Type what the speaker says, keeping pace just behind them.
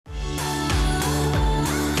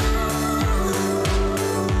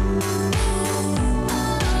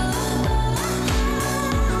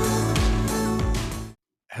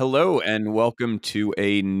Hello, and welcome to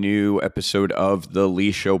a new episode of the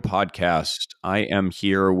Lee Show podcast. I am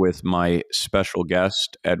here with my special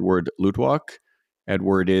guest, Edward Luttwak.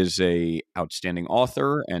 Edward is a outstanding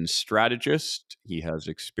author and strategist. He has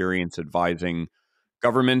experience advising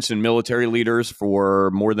governments and military leaders for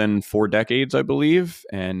more than 4 decades, I believe.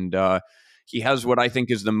 And he has what I think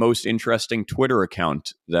is the most interesting Twitter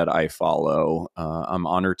account that I follow. I'm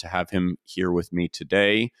honored to have him here with me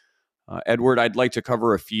today. Edward, I'd like to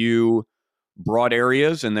cover a few broad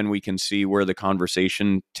areas and then we can see where the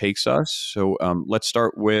conversation takes us. So let's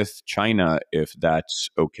start with China, if that's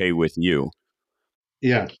okay with you.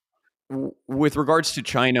 Yeah. With regards to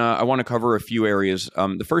China, I want to cover a few areas.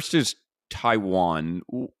 The first is Taiwan.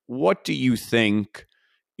 What do you think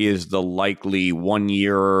is the likely 1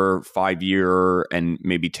 year, 5 year, and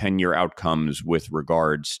maybe 10 year outcomes with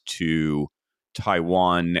regards to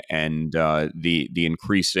Taiwan and the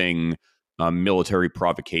increasing military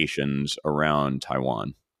provocations around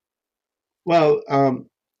Taiwan? Well,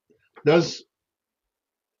 those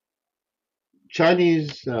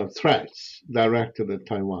Chinese threats directed at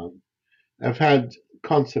Taiwan have had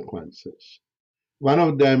consequences. One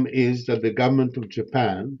of them is that the government of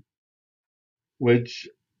Japan, which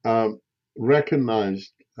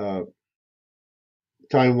recognized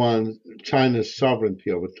China's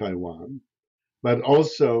sovereignty over Taiwan, but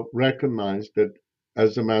also recognized that,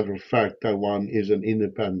 as a matter of fact, Taiwan is an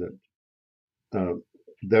independent uh,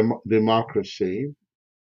 democracy.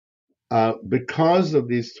 Because of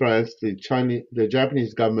these threats, the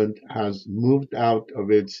Japanese government has moved out of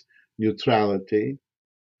its neutrality,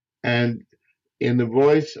 and in the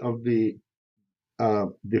voice of the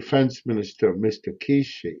defense minister, Mr.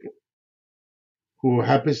 Kishi, who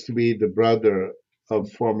happens to be the brother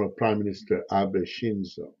of former Prime Minister Abe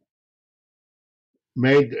Shinzo,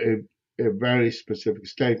 made a very specific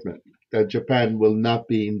statement that Japan will not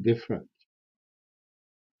be indifferent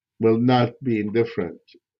to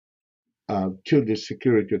the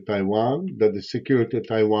security of Taiwan, that the security of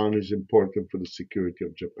Taiwan is important for the security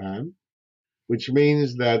of Japan, which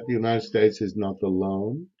means that the United States is not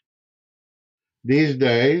alone. These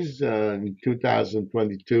days, in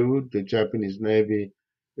 2022, the Japanese Navy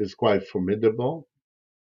is quite formidable.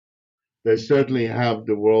 They certainly have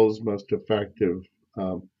the world's most effective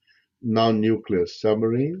non-nuclear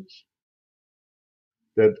submarines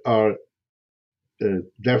that are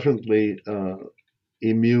definitely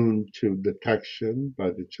immune to detection by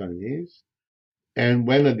the Chinese. And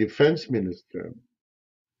when a defense minister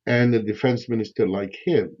and a defense minister like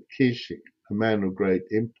him, Kishi, a man of great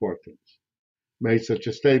importance, made such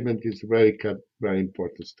a statement, it's a very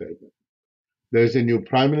important statement. There's a new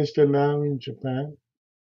prime minister now in Japan,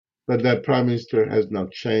 but that prime minister has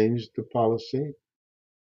not changed the policy.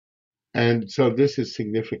 And so this is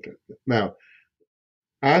significant. Now,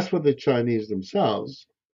 as for the Chinese themselves,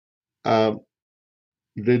 um,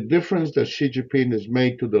 the difference that Xi Jinping has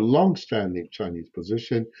made to the long-standing Chinese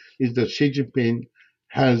position is that Xi Jinping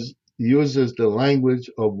uses the language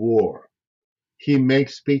of war. He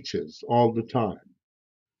makes speeches all the time,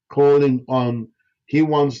 calling on. He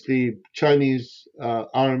wants the Chinese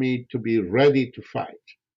army to be ready to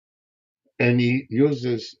fight, and he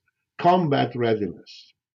uses combat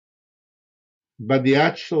readiness. But the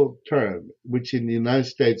actual term, which in the United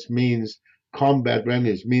States means combat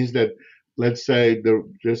readiness, means that, let's say,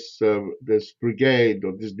 this brigade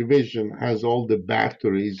or this division has all the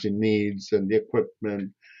batteries it needs and the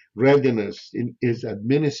equipment. Readiness is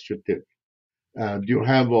administrative. Do you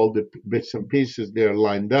have all the bits and pieces there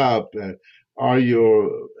lined up? Are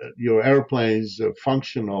your airplanes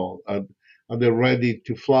functional? Are they ready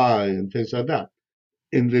to fly and things like that?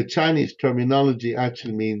 In the Chinese terminology,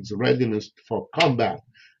 actually means readiness for combat,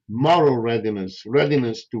 moral readiness,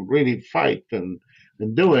 readiness to really fight and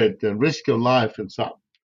do it and risk your life and so on.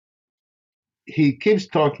 He keeps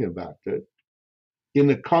talking about it in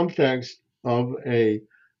the context of a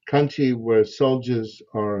country where soldiers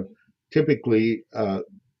are typically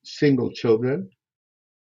single children.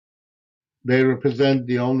 They represent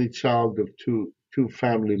the only child of two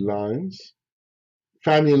family lines.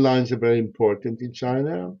 Family lines are very important in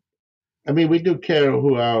China. I mean, we do care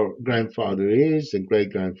who our grandfather is and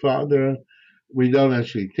great grandfather. We don't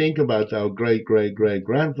actually think about our great great great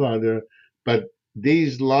grandfather, but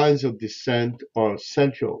these lines of descent are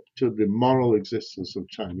central to the moral existence of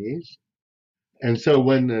Chinese. And so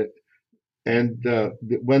when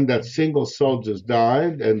that single soldiers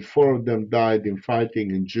died, and four of them died in fighting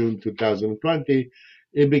in June 2020,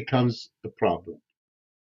 it becomes a problem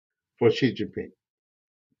for Xi Jinping.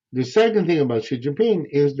 The second thing about Xi Jinping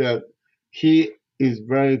is that he is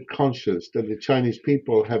very conscious that the Chinese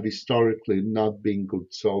people have historically not been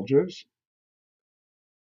good soldiers.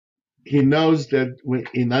 He knows that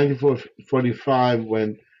in 1945,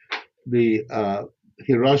 when the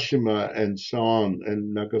Hiroshima and so on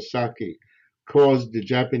and Nagasaki caused the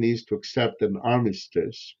Japanese to accept an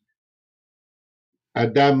armistice,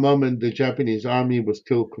 at that moment the Japanese army was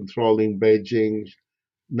still controlling Beijing,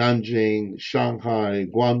 Nanjing, Shanghai,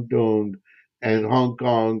 Guangdong, and Hong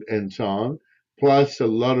Kong, and so on, plus a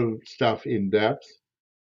lot of stuff in depth.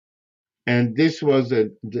 And this was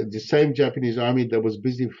the same Japanese army that was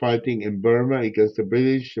busy fighting in Burma against the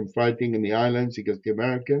British and fighting in the islands against the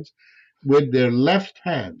Americans. With their left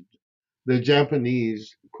hand, the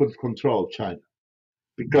Japanese could control China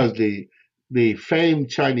because the famed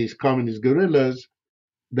Chinese communist guerrillas,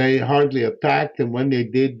 they hardly attacked, and when they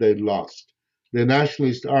did, they lost. The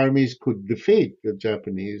nationalist armies could defeat the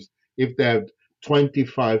Japanese if they had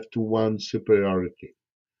 25-1 superiority.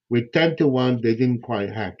 With 10-1, they didn't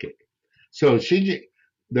quite hack it. So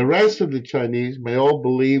the rest of the Chinese may all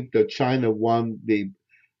believe that China won the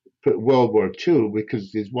World War II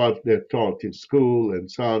because it's what they're taught in school and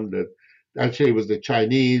so on, that actually it was the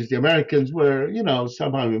Chinese. The Americans were,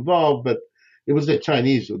 somehow involved, but it was the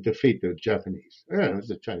Chinese who defeated the Japanese. Yeah, it was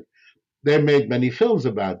the Chinese. They made many films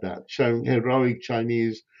about that, showing heroic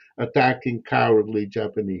Chinese attacking cowardly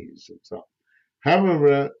Japanese and so on.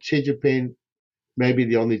 However, Xi Jinping may be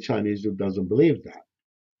the only Chinese who doesn't believe that.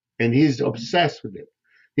 And he's obsessed with it.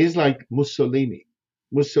 He's like Mussolini.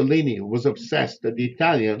 Mussolini was obsessed that the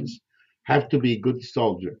Italians have to be good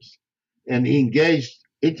soldiers. And he engaged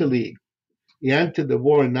Italy. He entered the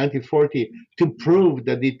war in 1940 to prove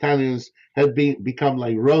that the Italians had become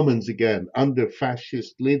like Romans again under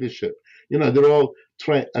fascist leadership. They're all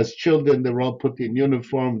as children, they're all put in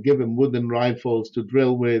uniform, given wooden rifles to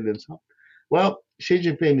drill with, and so on. Well, Xi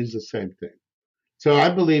Jinping is the same thing. So I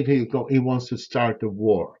believe he wants to start a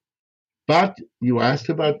war. But you asked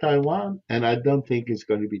about Taiwan, and I don't think it's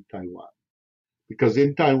going to be Taiwan. Because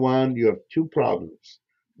in Taiwan, you have two problems.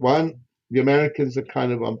 One, the Americans are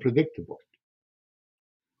kind of unpredictable.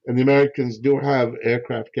 And the Americans do have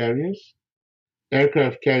aircraft carriers.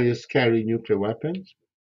 Aircraft carriers carry nuclear weapons.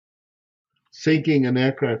 Sinking an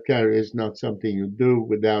aircraft carrier is not something you do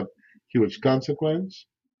without huge consequence.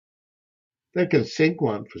 They can sink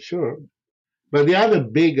one for sure. But the other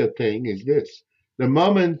bigger thing is this. The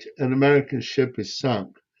moment an American ship is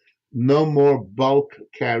sunk, no more bulk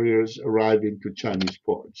carriers arrive into Chinese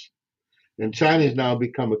ports. And China has now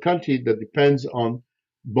become a country that depends on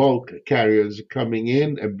bulk carriers coming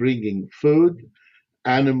in and bringing food,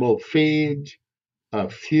 animal feed,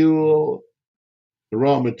 fuel,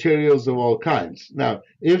 raw materials of all kinds. Now,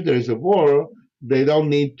 if there's a war, they don't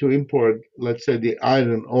need to import, let's say, the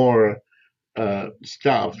iron ore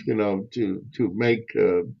stuff, to make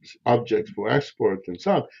objects for export and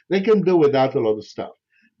so on. They can do without a lot of stuff.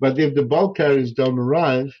 But if the bulk carriers don't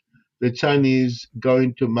arrive, the Chinese go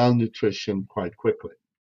into malnutrition quite quickly.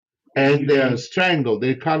 And they are strangled. The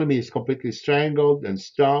economy is completely strangled and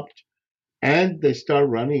stopped, and they start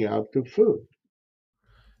running out of food.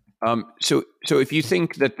 So if you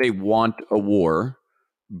think that they want a war,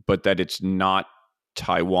 but that it's not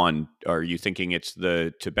Taiwan, are you thinking it's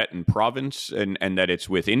the Tibetan province and that it's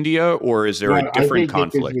with India, or is there a Well, I different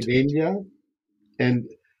think it is with conflict? India, and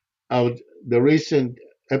the recent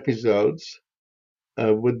episodes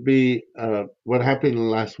would be what happened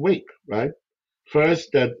last week, right?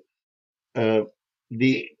 First, that uh,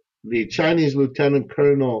 the the Chinese lieutenant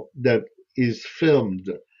colonel that is filmed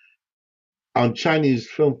on Chinese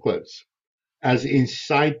film clips as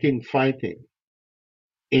inciting fighting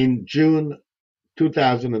in June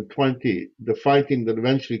 2020, the fighting that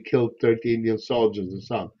eventually killed 30 Indian soldiers and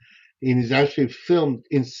so on. And he's actually filmed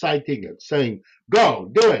inciting it, saying, "Go,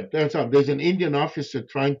 do it." That's all. There's an Indian officer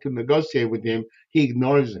trying to negotiate with him. He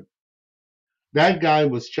ignores him. That guy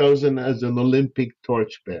was chosen as an Olympic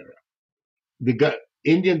torchbearer. The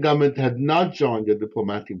Indian government had not joined the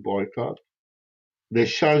diplomatic boycott. The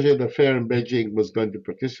charge d'affaires in Beijing was going to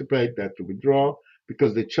participate, they had to withdraw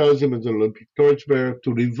because they chose him as an Olympic torchbearer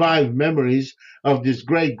to revive memories of this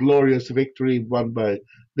great, glorious victory won by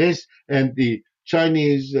this. And the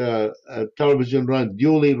Chinese television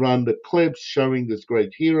duly run the clips showing this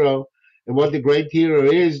great hero. And what the great hero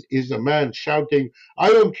is a man shouting, "I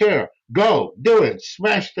don't care, go, do it,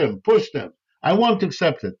 smash them, push them. I want to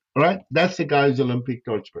accept it." All right? That's the guy's Olympic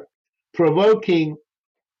torchbearer. Provoking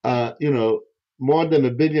uh, you know, more than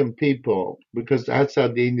 1 billion people because that's how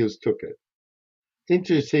the Indians took it.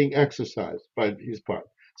 Interesting exercise by his part.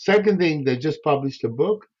 Second thing, they just published a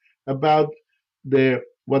book about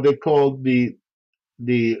what they call the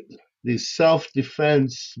the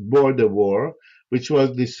self-defense border war, which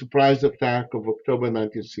was the surprise attack of October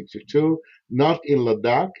 1962, not in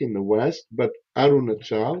Ladakh in the west, but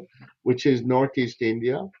Arunachal, which is northeast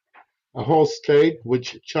India, a whole state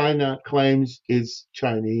which China claims is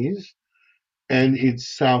Chinese, and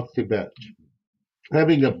it's South Tibet.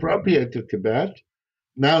 Having appropriated Tibet,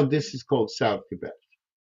 now this is called South Tibet.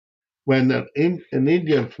 When an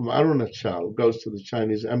Indian from Arunachal goes to the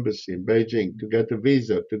Chinese embassy in Beijing to get a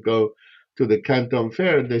visa to go to the Canton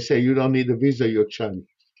Fair, they say, you don't need a visa, you're Chinese.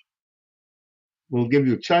 We'll give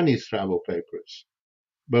you Chinese travel papers,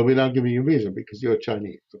 but we're not giving you a visa because you're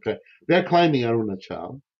Chinese. Okay, they're claiming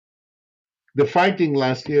Arunachal. The fighting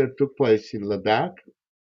last year took place in Ladakh.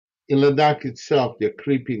 In Ladakh itself, they're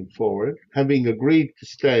creeping forward. Having agreed to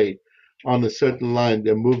stay on a certain line,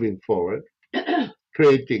 they're moving forward,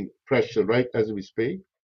 creating pressure right as we speak.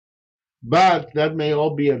 But that may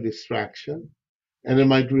all be a distraction, and they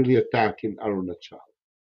might really attack in Arunachal.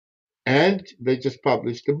 And they just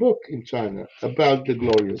published a book in China about the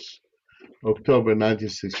glorious October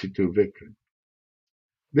 1962 victory.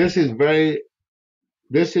 This is very,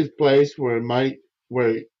 this is place where he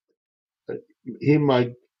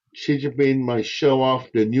might, Xi Jinping might show off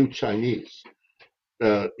the new Chinese,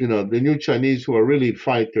 the new Chinese who are really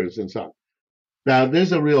fighters and so on. Now,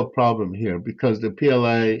 there's a real problem here because the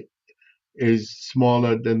PLA is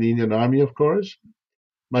smaller than the Indian Army, of course,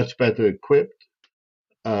 much better equipped.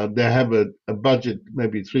 They have a budget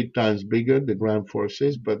maybe 3 times bigger, the ground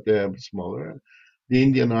forces, but they are smaller. The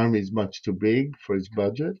Indian Army is much too big for its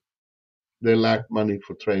budget. They lack money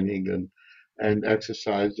for training and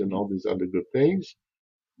exercise and all these other good things.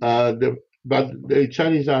 But the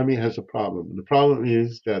Chinese army has a problem. The problem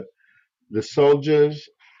is that the soldiers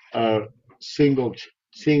are single,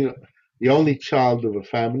 the only child of a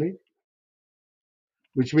family,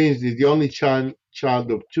 which means they're the only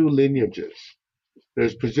child of two lineages.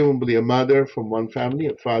 There's presumably a mother from one family,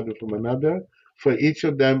 a father from another. For each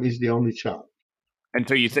of them is the only child. And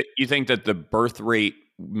so you think that the birth rate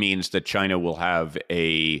means that China will have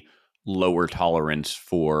a lower tolerance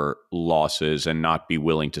for losses and not be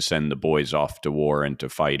willing to send the boys off to war and to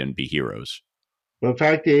fight and be heroes? The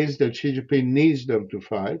fact is that Xi Jinping needs them to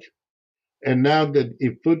fight. And now that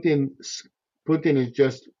if Putin has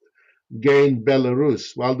just gained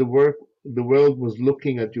Belarus, while the world was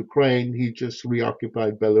looking at Ukraine, he just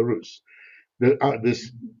reoccupied Belarus.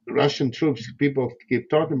 This Russian troops people keep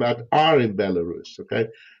talking about are in Belarus. Okay,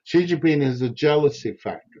 Xi Jinping has a jealousy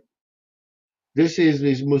factor. This is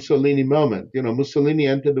his Mussolini moment. Mussolini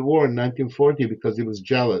entered the war in 1940 because he was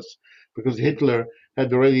jealous, because Hitler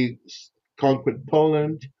had already conquered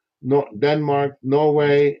Poland, Denmark,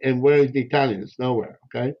 Norway, and where is the Italians? Nowhere.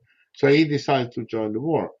 Okay, so he decides to join the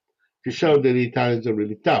war to show that the Italians are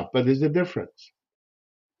really tough. But there's a difference.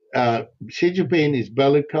 Xi Jinping is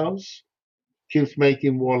bellicose, keeps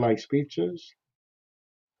making warlike speeches.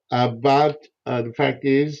 But the fact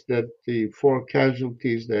is that the 4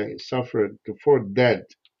 casualties they suffered, the 4 dead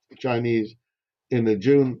Chinese in the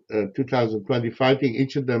June 2020 fighting,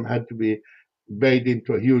 each of them had to be made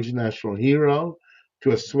into a huge national hero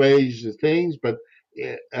to assuage the things, but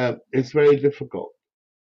it's very difficult.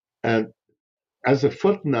 And as a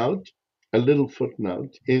little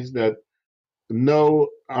footnote, is that no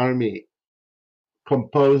army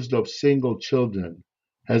composed of single children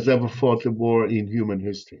has ever fought a war in human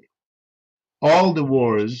history. All the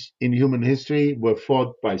wars in human history were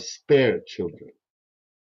fought by spare children.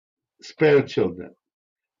 Spare children.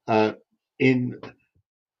 Uh, in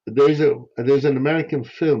there's an American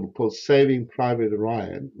film called Saving Private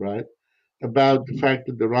Ryan, right? About the fact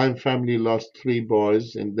that the Ryan family lost 3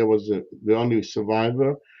 boys and there was the only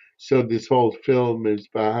survivor. So this whole film is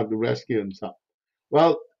about how to rescue and stuff.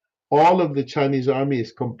 Well, all of the Chinese army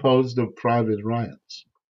is composed of Private Ryans.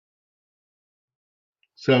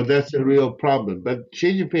 So that's a real problem. But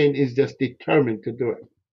Xi Jinping is just determined to do it.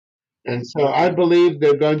 And so I believe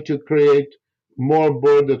they're going to create more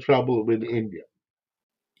border trouble with India.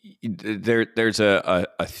 There's a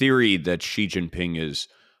theory that Xi Jinping is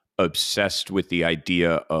obsessed with the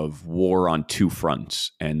idea of war on two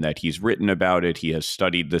fronts, and that he's written about it. He has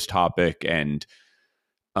studied this topic, and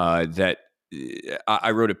that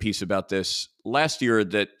I wrote a piece about this last year,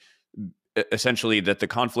 that essentially that the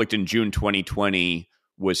conflict in June 2020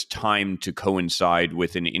 was timed to coincide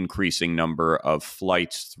with an increasing number of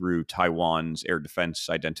flights through Taiwan's air defense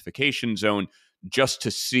identification zone, just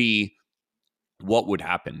to see what would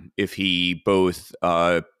happen if he both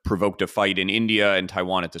provoked a fight in India and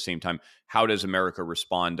Taiwan at the same time. How does America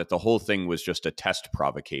respond? That the whole thing was just a test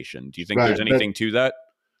provocation. Do you think Right. there's anything to that?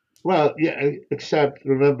 Well, yeah, except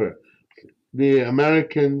remember, the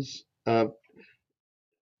Americans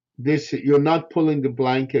this you're not pulling the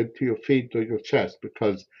blanket to your feet or your chest,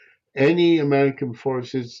 because any American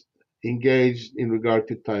forces engaged in regard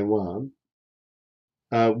to Taiwan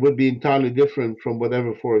would be entirely different from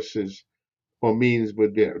whatever forces or means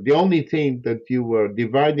were there. The only thing that you were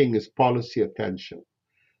dividing is policy attention,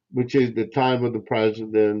 which is the time of the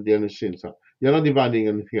president, the energy and so on. You're not dividing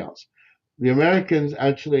anything else. The Americans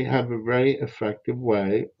actually have a very effective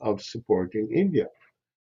way of supporting India,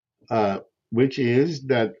 uh, which is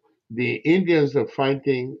that the Indians are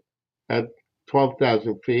fighting at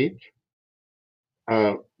 12,000 feet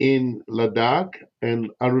in Ladakh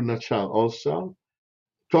and Arunachal also.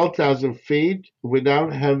 12,000 feet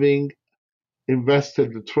without having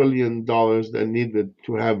invested the $1 trillion that needed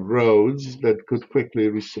to have roads that could quickly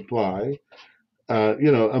resupply.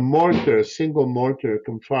 A mortar, a single mortar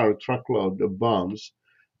can fire a truckload of bombs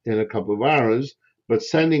in a couple of hours, but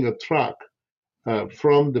sending a truck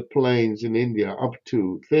from the plains in India up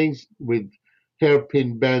to things with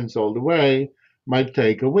hairpin bends all the way might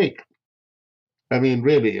take a week. I mean,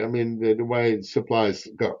 really, I mean, the way supplies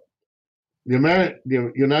go. The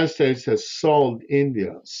United States has sold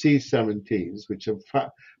India C-17s, which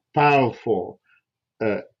are powerful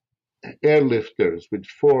uh, airlifters with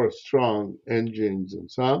four strong engines and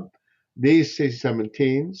so on. These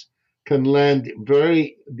C-17s can land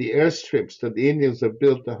the airstrips that the Indians have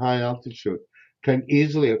built at high altitude can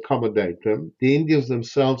easily accommodate them. The Indians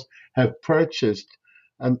themselves have purchased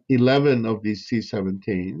 11 of these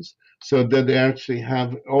C-17s so that they actually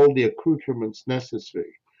have all the accoutrements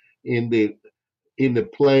necessary in the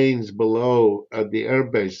plains below the air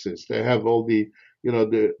bases. They have all the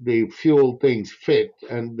fuel things fit,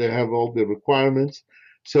 and they have all the requirements.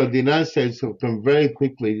 So the United States have come very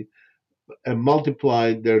quickly and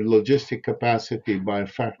multiplied their logistic capacity by a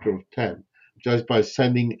factor of 10 just by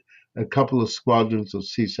sending a couple of squadrons of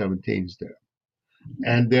C-17s there,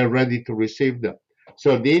 and they're ready to receive them.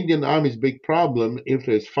 So the Indian Army's big problem, if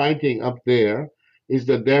there's fighting up there, is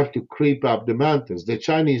that they have to creep up the mountains. The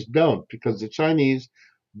Chinese don't, because the Chinese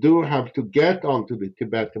do have to get onto the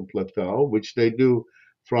Tibetan plateau, which they do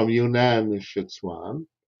from Yunnan and Sichuan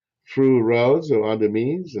through roads or other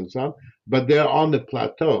means and so on. But they're on the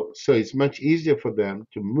plateau, so it's much easier for them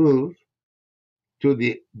to move to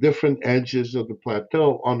the different edges of the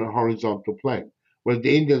plateau on a horizontal plane, where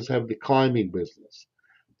the Indians have the climbing business.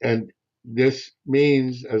 And this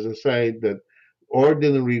means, as I say, that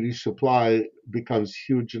ordinary resupply becomes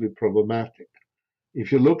hugely problematic.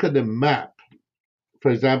 If you look at the map,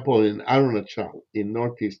 for example, in Arunachal in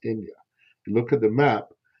northeast India, you look at the map,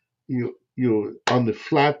 you on the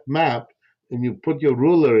flat map, and you put your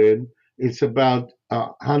ruler in, it's about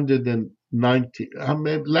 190,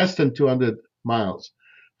 less than 200 miles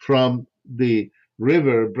from the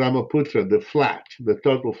river Brahmaputra, the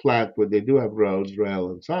total flat where they do have roads,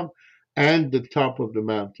 rail, and so on, and the top of the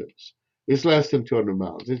mountains. It's less than 200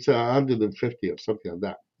 miles. It's 150 or something like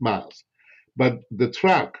that miles. But the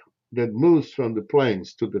truck that moves from the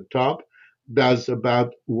plains to the top does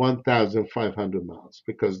about 1,500 miles,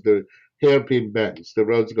 because the hairpin bends. The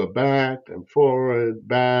roads go back and forward,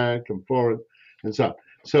 and so on.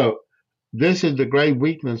 So this is the great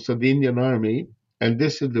weakness of the Indian Army, and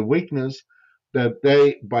this is the weakness that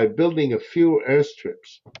they, by building a few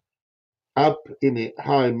airstrips up in the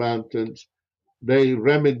high mountains, they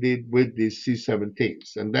remedied with these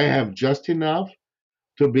C-17s, and they have just enough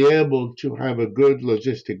to be able to have a good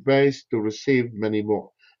logistic base to receive many more.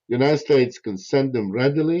 The United States can send them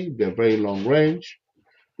readily, they're very long range.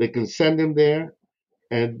 They can send them there,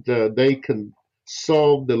 and they can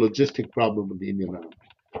solve the logistic problem of the Indian Army.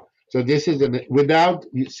 So this is without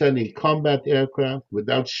sending combat aircraft,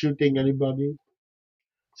 without shooting anybody.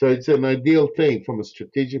 So it's an ideal thing from a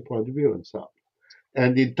strategic point of view and so on.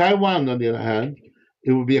 And in Taiwan, on the other hand,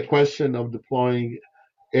 it will be a question of deploying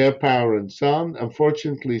air power and so on.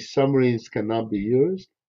 Unfortunately, submarines cannot be used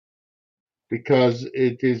because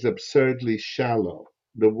it is absurdly shallow.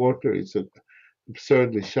 The water is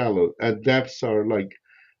absurdly shallow. At depths are like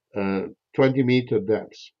 20-meter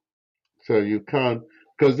depths. So you can't,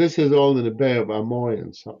 because this is all in the Bay of Amoy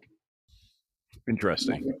and so on.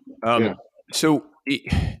 Interesting. Yeah. So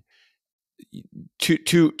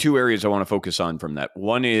two areas I want to focus on from that.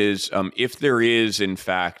 One is if there is in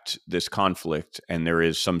fact this conflict and there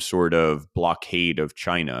is some sort of blockade of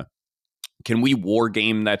China, can we war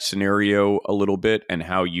game that scenario a little bit, and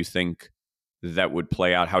how you think that would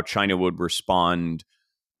play out, how China would respond?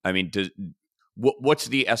 I mean, what's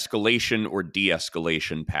the escalation or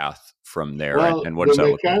de-escalation path from there, Well, and what the does that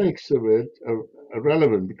look like? mechanics of it are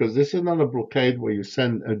relevant, because this is not a blockade where you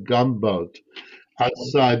send a gunboat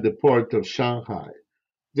outside the port of Shanghai.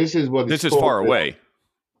 This is what is This is called far away.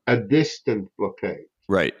 a distant blockade.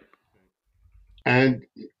 Right. And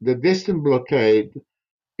the distant blockade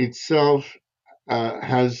itself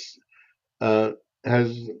has uh,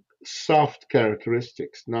 has soft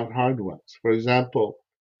characteristics, not hard ones. For example,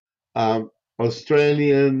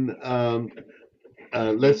 Australian,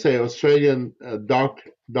 let's say Australian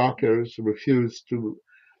dockers refuse to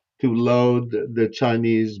load the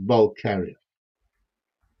Chinese bulk carrier.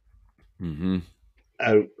 Mm-hmm.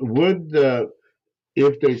 Would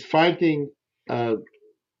if there's fighting uh,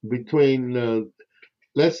 between,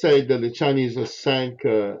 let's say that the Chinese have sank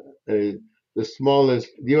the smallest.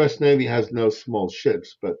 The U.S. Navy has no small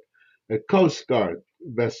ships, but a Coast Guard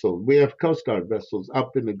vessel. We have Coast Guard vessels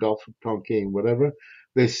up in the Gulf of Tonkin, whatever.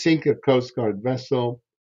 They sink a Coast Guard vessel.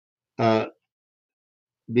 Uh,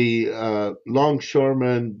 the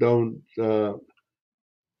longshoremen don't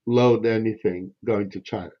load anything going to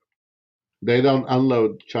China. They don't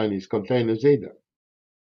unload Chinese containers either.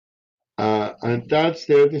 And that's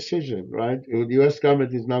their decision, right? The U.S.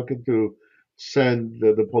 government is not going to send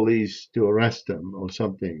the police to arrest them or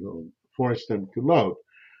something, or force them to load.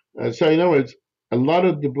 So, in other words, a lot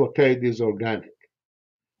of the blockade is organic.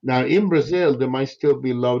 Now, in Brazil, they might still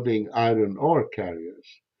be loading iron ore carriers,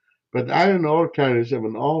 but iron ore carriers have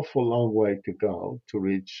an awful long way to go to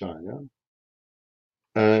reach China.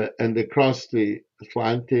 And they cross the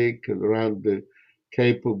Atlantic around the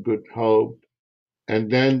Cape of Good Hope,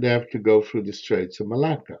 and then they have to go through the Straits of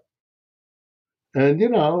Malacca. And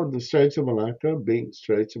the Straits of Malacca, being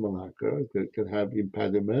Straits of Malacca, they can have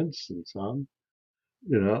impediments and so on.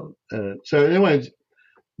 So, anyways,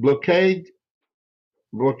 blockade,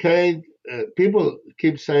 blockade. People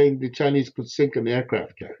keep saying the Chinese could sink an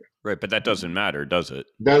aircraft carrier. Right, but that doesn't matter, does it?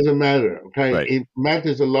 Doesn't matter. Okay, Right. it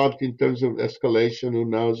matters a lot in terms of escalation. Who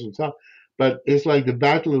knows and so on. But it's like the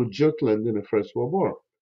Battle of Jutland in the First World War.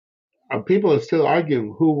 And people are still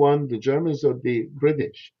arguing who won, the Germans or the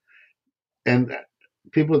British. And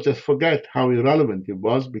people just forget how irrelevant it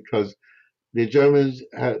was because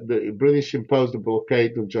the British imposed a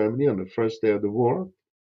blockade on Germany on the first day of the war.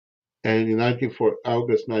 And in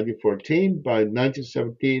August 1914, by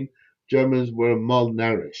 1917, Germans were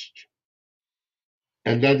malnourished.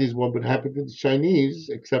 And that is what would happen to the Chinese,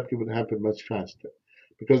 except it would happen much faster.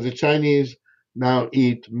 Because the Chinese now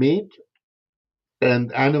eat meat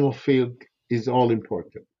and animal feed is all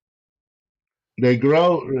important. They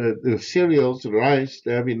grow the cereals, rice,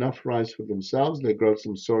 they have enough rice for themselves. They grow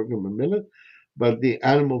some sorghum and millet, but the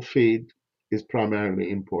animal feed is primarily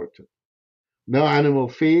important. No animal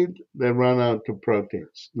feed, they run out of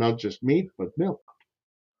proteins, not just meat, but milk.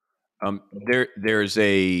 There's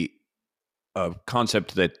a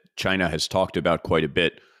concept that China has talked about quite a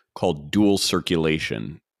bit called dual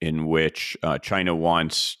circulation, in which China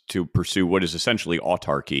wants to pursue what is essentially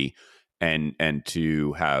autarky and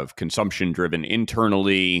to have consumption driven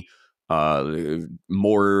internally,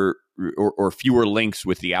 more or fewer links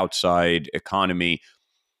with the outside economy.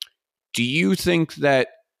 Do you think that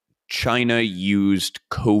China used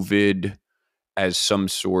COVID as some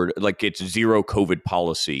sort, like its zero COVID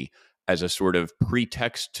policy, as a sort of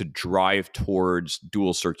pretext to drive towards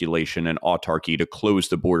dual circulation and autarky, to close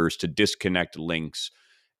the borders, to disconnect links?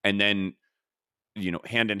 And then,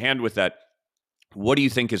 hand in hand with that, what do you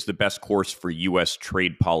think is the best course for U.S.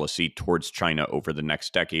 trade policy towards China over the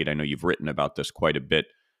next decade? I know you've written about this quite a bit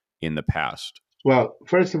in the past. Well,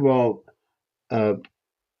 first of all, uh,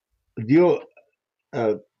 dual,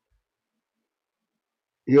 uh,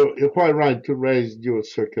 you're quite right to raise dual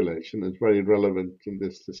circulation. It's very relevant in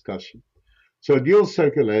this discussion. So, dual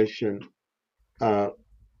circulation uh,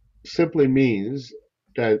 simply means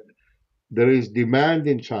that there is demand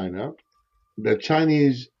in China. The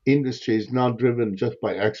Chinese industry is not driven just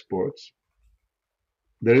by exports.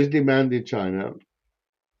 There is demand in China,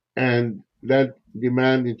 and that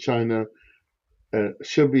demand in China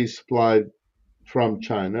should be supplied from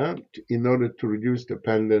China in order to reduce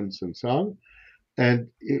dependence and so on. And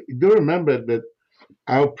do remember that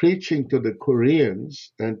our preaching to the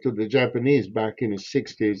Koreans and to the Japanese back in the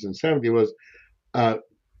 60s and 70s was uh,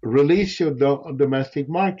 release your domestic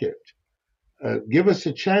market. Give us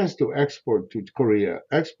a chance to export to Korea,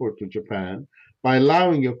 export to Japan, by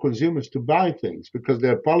allowing your consumers to buy things, because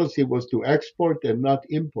their policy was to export and not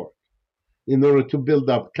import in order to build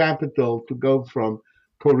up capital to go from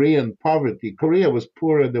Korean poverty. Korea was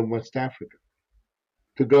poorer than West Africa.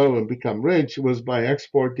 To go and become rich was by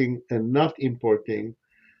exporting and not importing,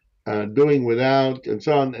 doing without, and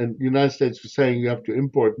so on. And the United States was saying you have to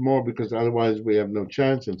import more because otherwise we have no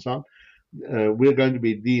chance, and so on. We're going to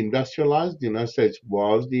be deindustrialized. The United States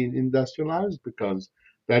was deindustrialized because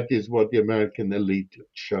That is what the American elite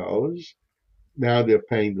chose. Now they're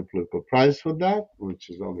paying the political price for that, which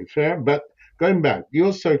is only fair. But going back,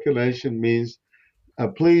 dual circulation means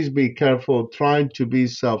please be careful trying to be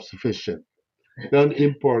self sufficient. Don't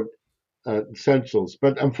import essentials.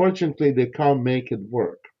 But unfortunately, they can't make it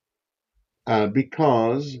work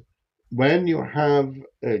because when you have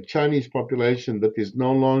a Chinese population that is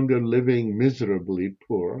no longer living miserably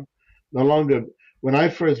poor, no longer. When I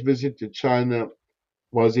first visited China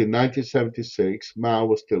was in 1976, Mao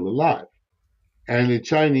was still alive, and the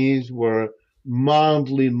Chinese were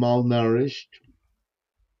mildly malnourished.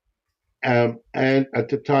 And at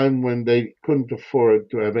the time when they couldn't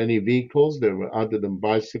afford to have any vehicles, they were other than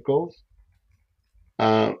bicycles.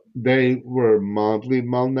 They were mildly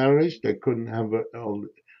malnourished. They couldn't have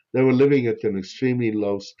they were living at an extremely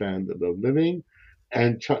low standard of living.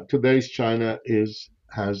 And today's China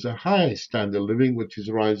has a high standard of living, which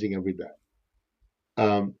is rising every day.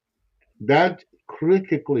 Um, that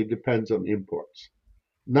critically depends on imports,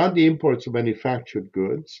 not the imports of manufactured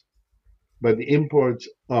goods, but the imports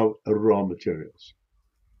of raw materials.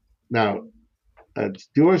 Now,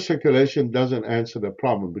 dual circulation doesn't answer the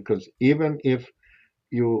problem because even if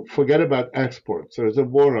you forget about exports, there's a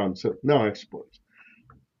war on so no exports.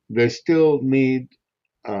 They still need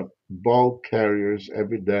bulk carriers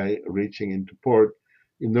every day reaching into port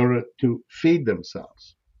in order to feed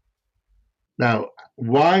themselves. Now,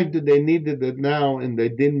 why do they need it now and they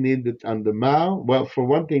didn't need it under Mao? Well, for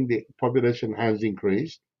one thing, the population has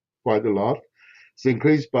increased quite a lot. It's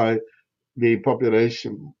increased by the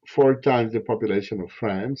population, four times the population of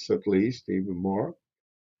France, at least, even more.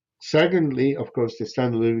 Secondly, of course, the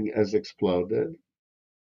standard of living has exploded.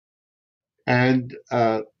 And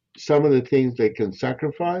some of the things they can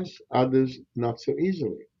sacrifice, others not so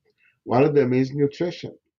easily. One of them is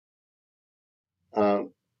nutrition. Uh,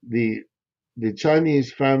 the the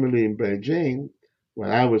Chinese family in Beijing,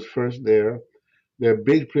 when I was first there, their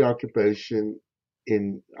big preoccupation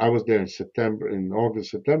in I was there in September, in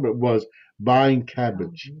August, September, was buying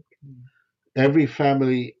cabbage. Every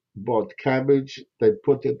family bought cabbage. They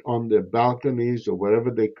put it on their balconies or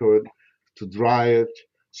wherever they could to dry it.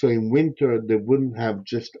 So in winter, they wouldn't have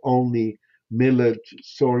just only millet,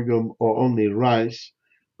 sorghum, or only rice,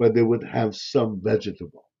 but they would have some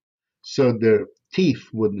vegetable. So their teeth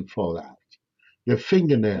wouldn't fall out. Their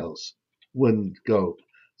fingernails wouldn't go.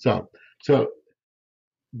 So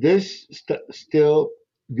this still,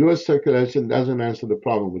 US circulation doesn't answer the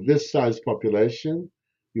problem. With this size population,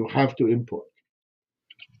 you have to import.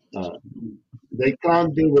 Uh, they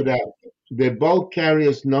can't do without. The bulk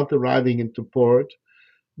carriers not arriving into port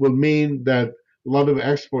will mean that a lot of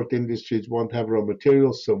export industries won't have raw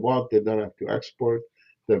materials. So what? They don't have to export.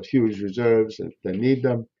 They have huge reserves if they need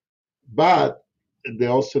them, but they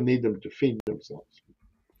also need them to feed themselves.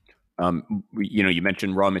 You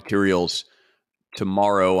mentioned raw materials.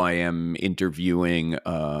 Tomorrow, I am interviewing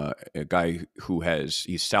a guy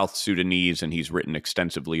he's South Sudanese and he's written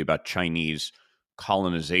extensively about Chinese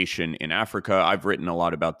colonization in Africa. I've written a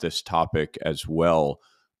lot about this topic as well.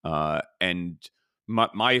 And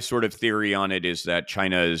my sort of theory on it is that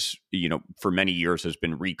China is, for many years has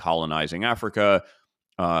been recolonizing Africa,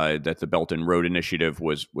 that the Belt and Road Initiative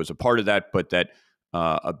was a part of that, but that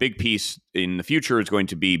a big piece in the future is going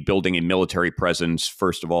to be building a military presence,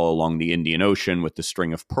 first of all, along the Indian Ocean with the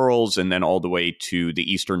String of Pearls, and then all the way to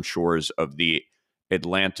the eastern shores of the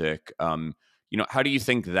Atlantic. How do you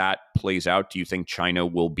think that plays out? Do you think China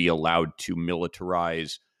will be allowed to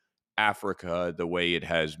militarize Africa the way it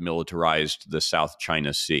has militarized the South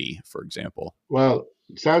China Sea, for example? Well,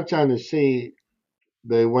 South China Sea,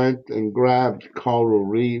 they went and grabbed coral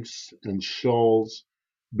reefs and shoals,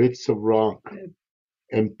 bits of rock,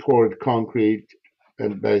 and poured concrete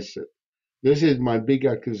and based it. This is my big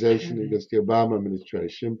accusation against the Obama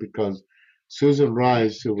administration because Susan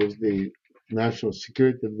Rice, who was the national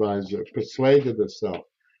security advisor, persuaded herself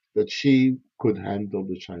that she could handle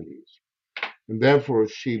the Chinese. And therefore,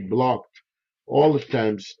 she blocked all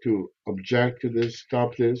attempts to object to this,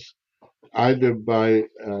 stop this, either by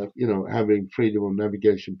having freedom of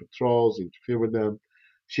navigation patrols, interfere with them.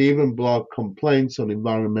 She even blocked complaints on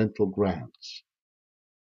environmental grounds.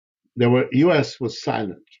 The U.S. was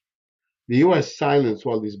silent. The U.S. silence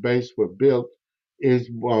while these bases were built is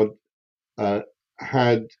what uh,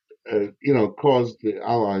 had caused the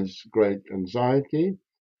Allies great anxiety,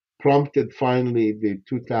 prompted finally the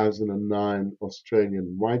 2009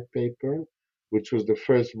 Australian White Paper, which was the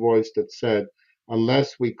first voice that said,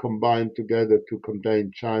 unless we combine together to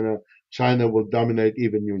contain China, China will dominate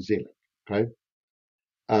even New Zealand. Okay,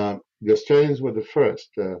 the Australians were the first.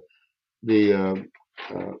 The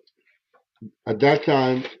uh, At that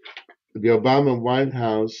time, the Obama White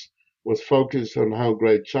House was focused on how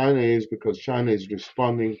great China is because China is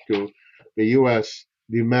responding to the U.S.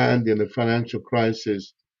 demand in the financial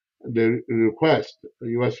crisis, the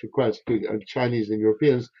U.S. request to Chinese and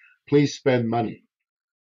Europeans, please spend money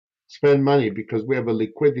because we have a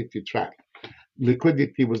liquidity trap.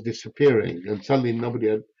 Liquidity was disappearing, and suddenly nobody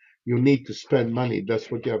had. You need to spend money. That's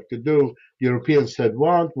what you have to do. The Europeans said,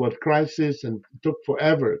 "What? What crisis?" And it took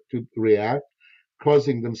forever to react,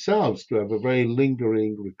 causing themselves to have a very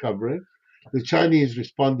lingering recovery. The Chinese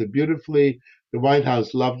responded beautifully. The White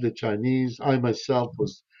House loved the Chinese. I myself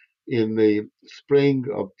was in the spring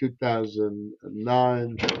of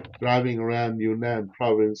 2009 driving around Yunnan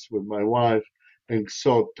province with my wife and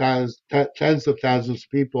saw tens of thousands of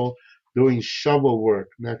people doing shovel work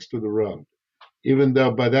next to the road. Even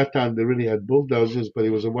though by that time they really had bulldozers, but it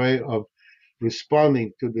was a way of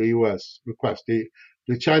responding to the U.S. request.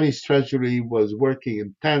 The Chinese Treasury was working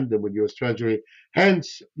in tandem with U.S. Treasury, hence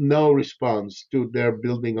no response to their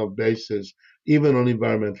building of bases, even on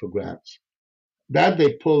environmental grounds. That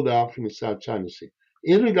they pulled off in the South China Sea.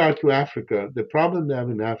 In regard to Africa, the problem they have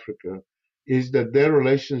in Africa is that their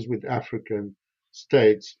relations with African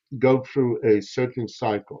states go through a certain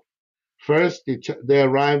cycle. First, they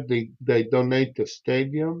arrive, they donate a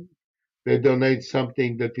stadium, they donate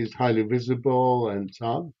something that is highly visible and so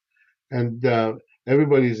on. And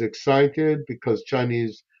everybody's excited because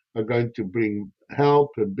Chinese are going to bring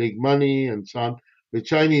help and big money and so on. The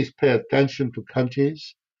Chinese pay attention to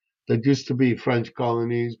countries that used to be French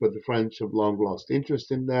colonies, but the French have long lost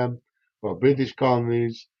interest in them, or British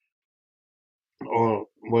colonies, or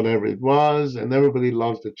whatever it was, and everybody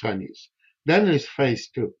loves the Chinese. Then there's phase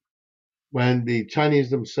two, when the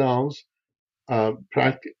Chinese themselves are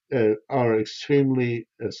extremely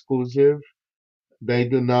exclusive. They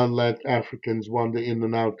do not let Africans wander in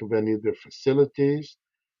and out of any of their facilities.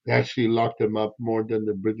 They actually lock them up more than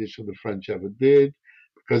the British or the French ever did,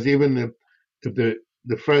 because even if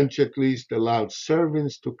the French at least allowed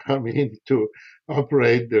servants to come in to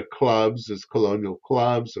operate their clubs as colonial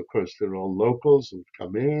clubs. Of course, they're all locals who would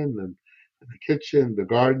come in the kitchen, the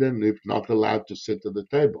garden, if not allowed to sit at the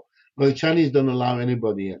table. Well, the Chinese don't allow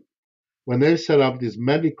anybody in. When they set up these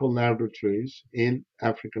medical laboratories in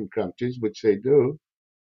African countries, which they do,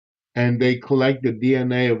 and they collect the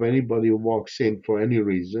DNA of anybody who walks in for any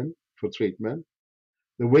reason for treatment.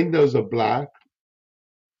 The windows are black,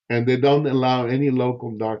 and they don't allow any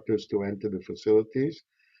local doctors to enter the facilities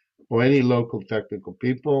or any local technical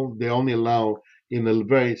people. They only allow in a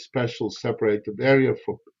very special separated area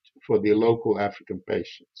for the local African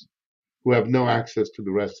patients who have no access to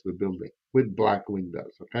the rest of the building with black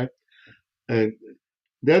windows. Okay, and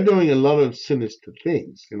they're doing a lot of sinister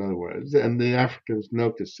things, in other words, and the Africans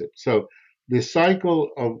notice it. So the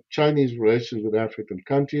cycle of Chinese relations with African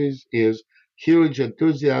countries is huge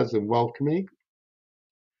enthusiasm, welcoming.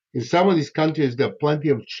 In some of these countries, there are plenty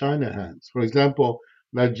of China hands. For example,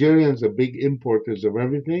 Nigerians are big importers of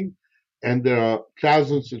everything, and there are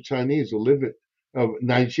thousands of Chinese who live of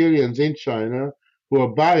Nigerians in China who are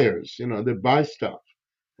buyers. They buy stuff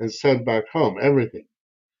and send back home everything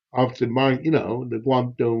off the market. The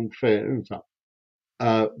Guangdong Fair and so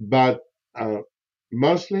on. But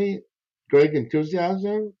mostly great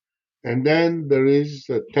enthusiasm. And then there is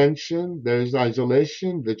tension, there is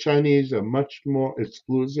isolation. The Chinese are much more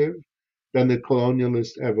exclusive than the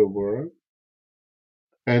colonialists ever were.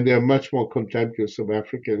 And they're much more contemptuous of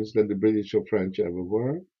Africans than the British or French ever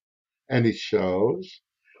were. And it shows.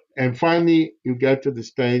 And finally, you get to the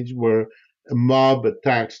stage where a mob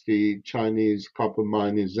attacks the Chinese copper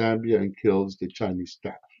mine in Zambia and kills the Chinese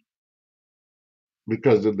staff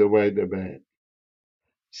because of the way they behave.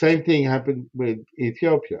 Same thing happened with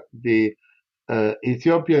Ethiopia. The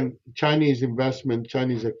Ethiopian Chinese investment,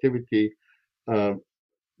 Chinese activity uh,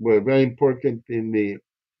 were very important in the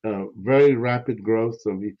very rapid growth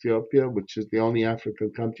of Ethiopia, which is the only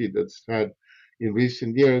African country that's had in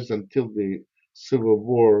recent years until the civil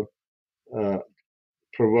war uh,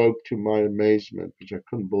 provoked to my amazement, which I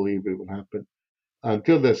couldn't believe it would happen.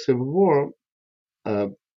 Until the civil war, uh,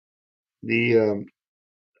 the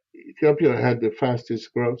Ethiopia had the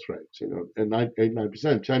fastest growth rates, and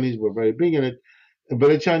 8-9%. Chinese were very big in it, but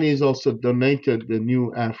the Chinese also donated the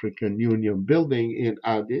new African Union building in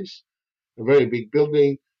Addis, a very big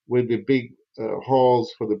building with the big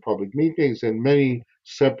halls for the public meetings and many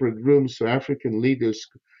separate rooms so African leaders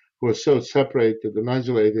who are so separated and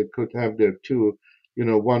isolated could have their two,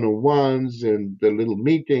 one-on-ones and the little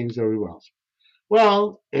meetings everywhere else.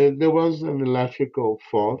 Well, there was an electrical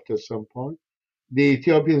fault at some point. The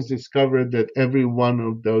Ethiopians discovered that every one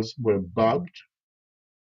of those were bugged,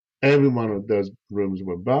 Every one of those rooms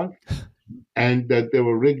were bugged, and that they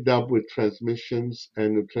were rigged up with transmissions,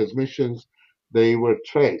 and the transmissions, they were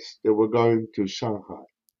traced. They were going to Shanghai.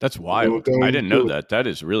 That's They were wild. I going didn't know to that. That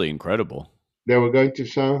is really incredible. they were going to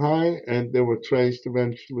Shanghai, and they were traced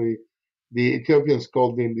eventually. The Ethiopians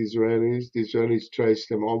called in the Israelis. The Israelis traced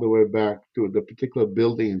them all the way back to the particular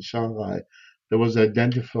building in Shanghai that was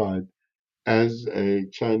identified as a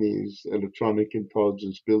Chinese electronic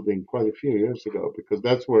intelligence building quite a few years ago, because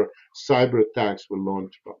that's where cyber attacks were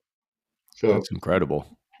launched from. So, That's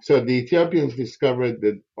incredible. so the Ethiopians discovered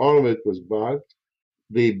that all of it was bugged.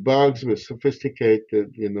 The bugs were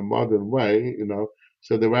sophisticated in a modern way,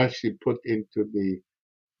 so they were actually put into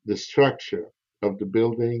the structure of the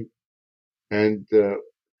building. And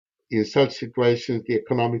in such situations, the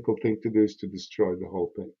economical thing to do is to destroy the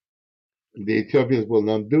whole thing. The Ethiopians will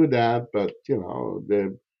not do that, but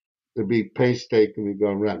they'll be painstakingly go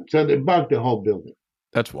around. So they bugged the whole building.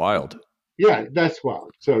 That's wild. Yeah, that's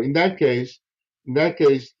wild. So in that case,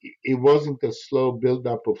 it wasn't a slow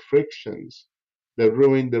buildup of frictions that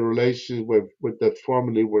ruined the relations with that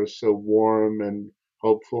formerly were so warm and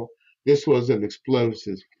hopeful. This was an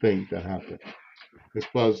explosive thing that happened.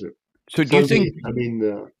 Explosive. So Something. I mean,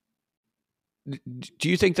 do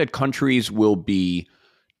you think that countries will be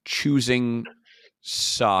choosing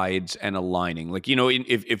sides and aligning? Like,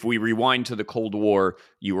 if we rewind to the Cold War,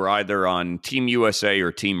 you were either on Team USA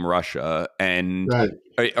or Team Russia. And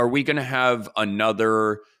right. are we going to have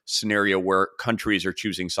another scenario where countries are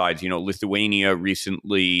choosing sides? Lithuania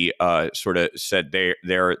recently sort of said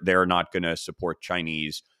they're not going to support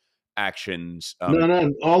Chinese actions. No,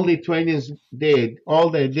 no. All the Lithuanians did, all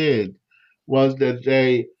they did was that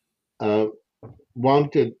they uh,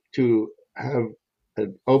 wanted to have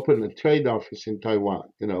open a trade office in Taiwan.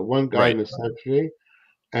 One guy Right, in a secretary,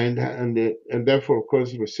 and therefore, of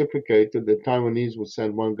course, reciprocated. The Taiwanese would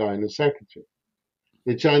send one guy in a secretary.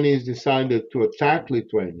 The Chinese decided to attack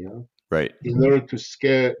Lithuania right, in order to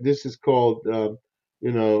scare. This is called,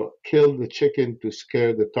 kill the chicken to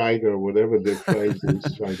scare the tiger, or whatever the phrase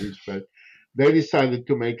is, Chinese phrase. They decided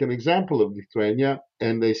to make an example of Lithuania,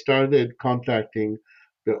 and they started contacting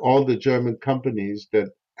all the German companies that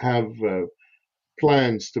have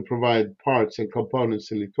plans to provide parts and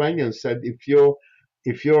components in Lithuania, and said,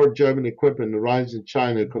 if your German equipment arrives in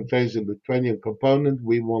China and contains a Lithuanian component,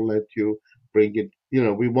 we won't let you bring it.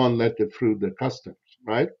 We won't let it through the customs,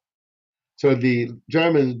 right? So the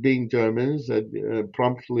Germans, being Germans,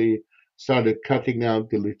 promptly started cutting out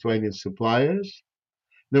the Lithuanian suppliers.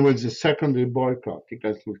 There was a secondary boycott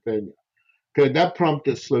against Lithuania. Okay, that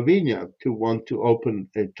prompted Slovenia to want to open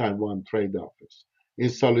a Taiwan trade office in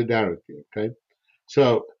solidarity. Okay,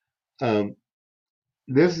 so um,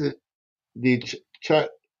 this is the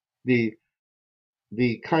the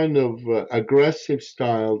the kind of aggressive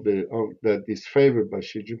style that is favored by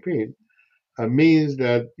Xi Jinping means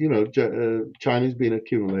that China's been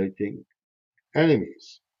accumulating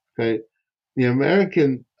enemies. Okay, the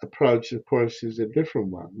American approach, of course, is a different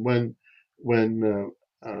one. When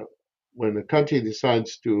uh, when a country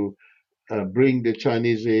decides to bring the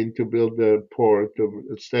Chinese in to build a port or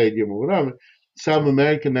a stadium or whatever, some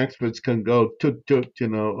American experts can go toot toot,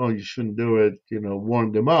 oh, you shouldn't do it,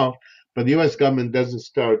 warn them off. But the U.S. government doesn't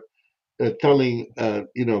start calling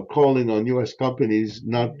on U.S. companies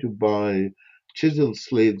not to buy chisel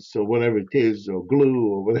slits or whatever it is, or glue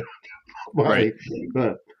or whatever. right. Why?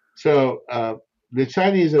 But, so the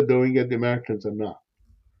Chinese are doing it, the Americans are not.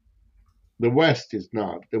 The West is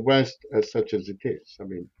not. The West, as such as it is. I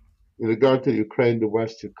mean, in regard to Ukraine, the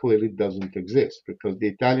West clearly doesn't exist, because the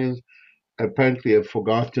Italians apparently have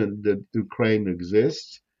forgotten that Ukraine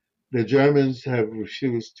exists. The Germans have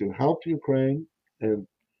refused to help Ukraine and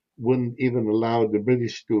wouldn't even allow the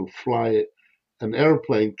British to fly an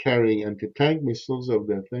airplane carrying anti-tank missiles of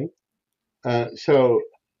their thing. So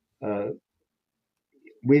uh,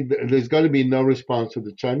 there's going to be no response to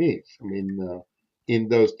the Chinese. I mean, in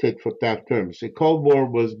those tit for tat terms, the Cold War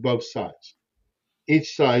was both sides.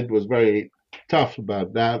 Each side was very tough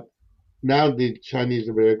about that. Now the Chinese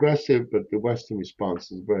are very aggressive, but the Western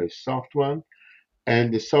response is a very soft one.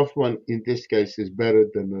 And the soft one in this case is better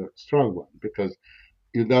than the strong one, because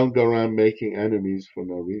you don't go around making enemies for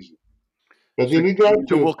no reason. But So, in regard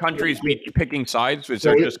so to, will countries be picking sides? Is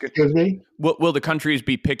there sorry, just excuse me? will the countries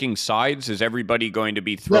be picking sides? Is everybody going to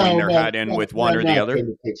be throwing No, their no, hat in no, with one they're or the not other? going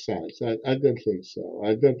to pick sides. I don't think so.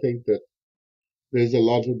 I don't think that there's a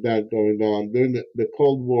lot of that going on. During the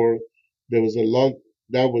Cold War, there was a lot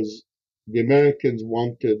that was the Americans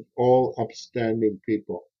wanted all upstanding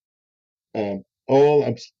people,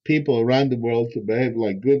 people around the world to behave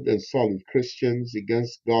like good and solid Christians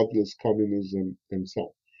against godless communism and so on.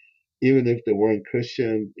 even if they weren't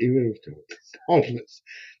Christian, even if they were godless.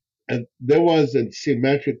 And there was a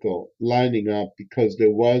symmetrical lining up because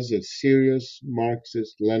there was a serious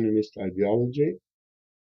Marxist Leninist ideology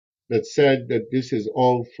that said that this is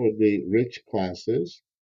all for the rich classes.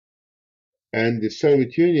 And the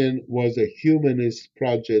Soviet Union was a humanist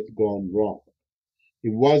project gone wrong.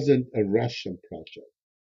 It wasn't a Russian project.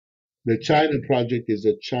 The China project is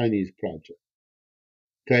a Chinese project.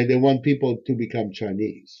 Okay, they want people to become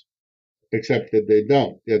Chinese, except that they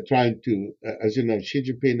don't. They're trying to, as you know, Xi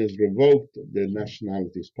Jinping has revoked the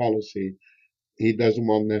nationalities policy. He doesn't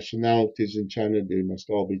want nationalities in China. They must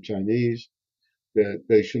all be Chinese. That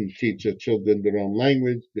they shouldn't teach their children their own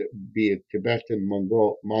language, be it Tibetan,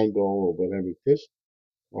 Mongol, or whatever it is,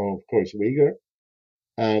 or of course Uyghur.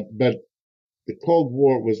 But the Cold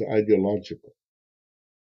War was ideological.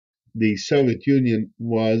 The Soviet Union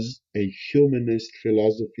was a humanist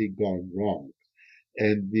philosophy gone wrong.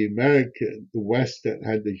 And the West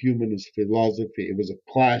had the humanist philosophy. It was a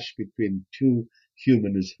clash between two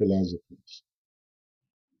humanist philosophies.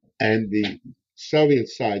 And the Soviet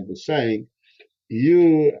side was saying,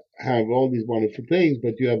 you have all these wonderful things,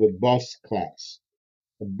 but you have a boss class.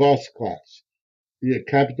 A boss class. Yeah,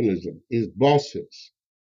 capitalism is bosses.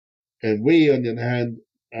 And we, on the other hand,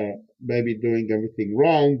 are maybe doing everything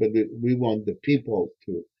wrong, but we want the people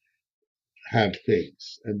to have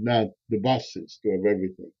things and not the bosses to have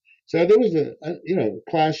everything. So there was a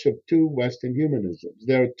clash of two Western humanisms.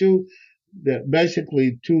 There are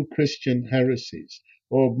basically two Christian heresies,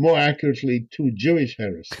 or more accurately, two Jewish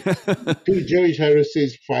heresies. Two Jewish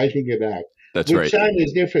heresies fighting it out. That's With right. China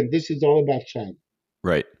is different. This is all about China.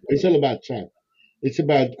 Right. It's all about China. It's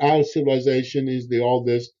about our civilization is the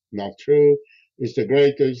oldest, not true. It's the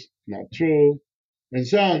greatest, not true, and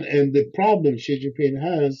so on. And the problem Xi Jinping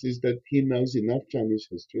has is that he knows enough Chinese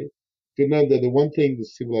history to know that the one thing the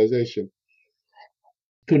civilization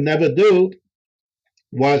could never do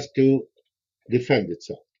was to defend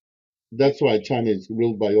itself. That's why China is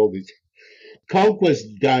ruled by all these conquest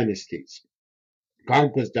dynasties.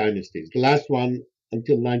 Conquest dynasties. The last one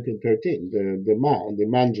until 1913, the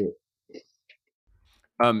Manchu.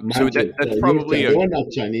 So Manchu. that's probably They were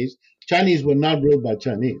not Chinese. Chinese were not ruled by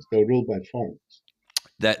Chinese. They were ruled by foreigners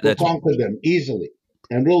who that's conquered them easily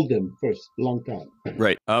and ruled them for a long time.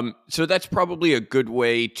 right. So that's probably a good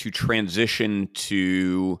way to transition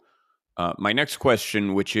to my next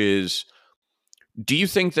question, which is, do you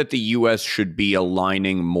think that the U.S. should be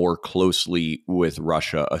aligning more closely with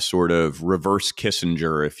Russia, a sort of reverse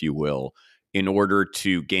Kissinger, if you will, in order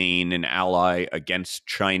to gain an ally against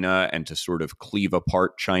China and to sort of cleave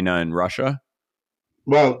apart China and Russia?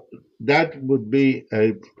 Well, that would be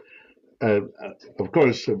a, of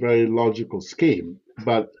course, a very logical scheme,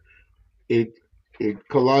 but it it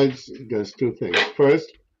collides against two things.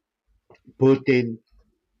 First, Putin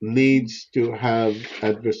needs to have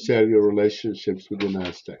adversarial relationships with the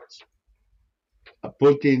United States.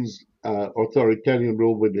 Putin's authoritarian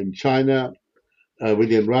rule within China,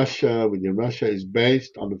 within Russia, is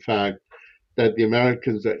based on the fact that the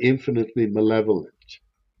Americans are infinitely malevolent,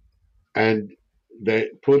 and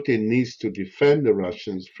that Putin needs to defend the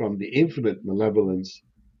Russians from the infinite malevolence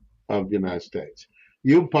of the United States.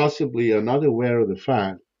 You possibly are not aware of the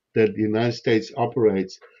fact that the United States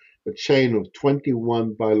operates a chain of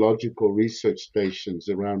 21 biological research stations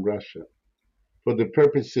around Russia for the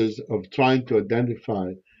purposes of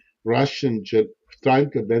Russian,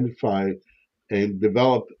 trying to identify and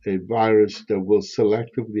develop a virus that will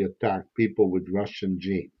selectively attack people with Russian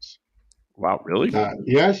genes. Wow, really?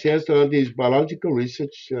 Yes, yes, there are these biological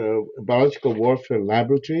warfare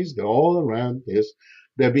laboratories. They're all around this.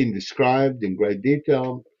 They've been described in great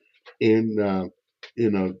detail in,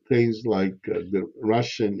 things like the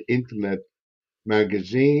Russian internet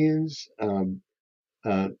magazines.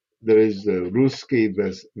 Uh, there is the Ruski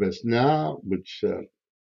Vesna,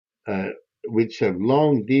 uh, which have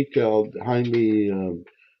long, detailed, highly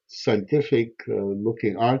scientific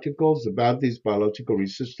looking articles about these biological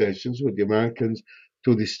research stations with the Americans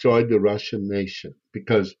to destroy the Russian nation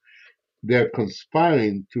because they're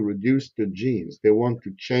conspiring to reduce the genes. They want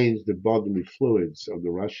to change the bodily fluids of the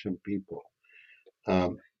Russian people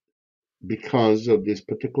um, because of this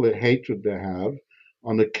particular hatred they have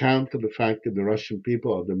on account of the fact that the Russian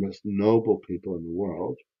people are the most noble people in the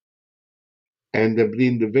world and they've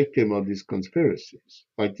been the victim of these conspiracies,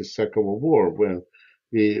 like the Second World War, where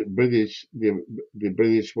the British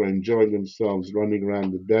were enjoying themselves running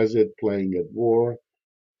around the desert playing at war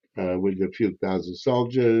with a few thousand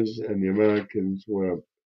soldiers, and the Americans were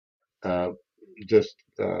uh, just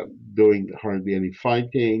doing hardly any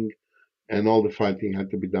fighting, and all the fighting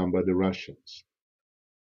had to be done by the Russians.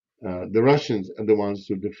 The Russians are the ones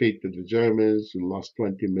who defeated the Germans, who lost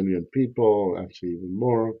 20 million people, actually even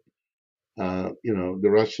more. The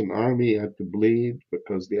Russian army had to bleed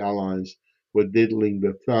because the Allies were diddling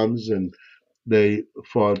their thumbs, and they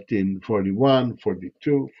fought in 41,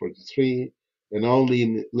 42, 43, and only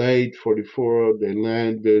in late 44 they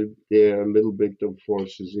landed their little bit of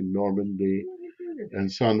forces in Normandy,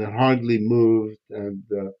 and so on. They hardly moved, and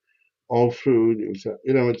all through it was,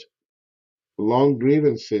 it's long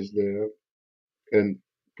grievances there, and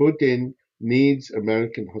Putin needs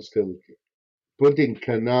American hostility. Putin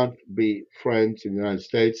cannot be friends in the United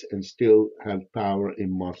States and still have power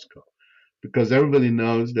in Moscow because everybody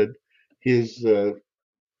knows that his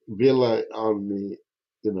villa on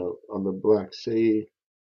the Black Sea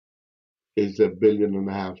is $1.5 billion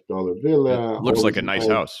It villa. looks All like his a nice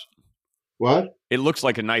land. house. What? It looks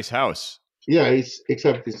like a nice house. Yeah,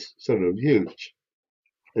 except it's sort of huge.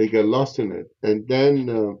 He got lost in it, and then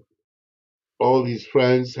all his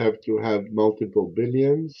friends have to have multiple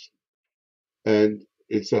billions, and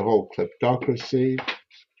it's a whole kleptocracy.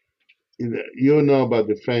 You know about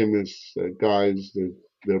the famous guys, the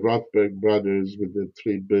Rothberg brothers with the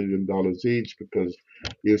 $3 billion each because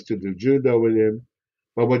they used to do judo with him.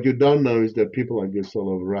 But what you don't know is that people like this all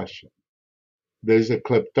over Russia. There's a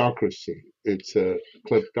kleptocracy. It's a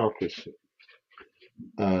kleptocracy.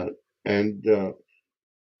 Uh, and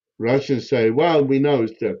Russians say, well, we know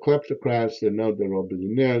they're kleptocrats, they know they're all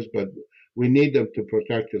billionaires, but we need them to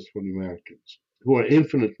protect us from the Americans, who are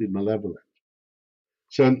infinitely malevolent.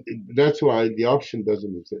 So that's why the option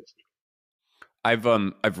doesn't exist. I've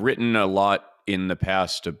written a lot in the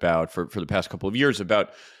past about for the past couple of years about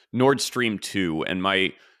Nord Stream 2, and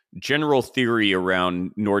my general theory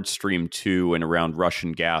around Nord Stream 2 and around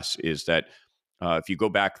Russian gas is that if you go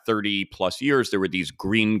back 30 plus years, there were these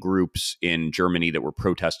green groups in Germany that were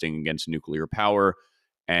protesting against nuclear power.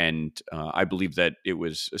 And I believe that it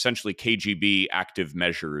was essentially KGB active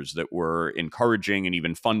measures that were encouraging and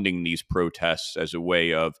even funding these protests as a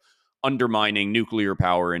way of undermining nuclear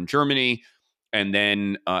power in Germany. And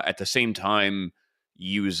then at the same time,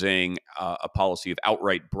 using a policy of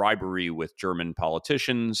outright bribery with German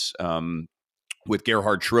politicians, with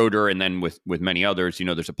Gerhard Schroeder, and then with many others.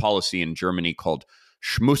 There's a policy in Germany called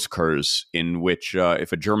Schmuskers, in which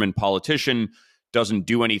if a German politician doesn't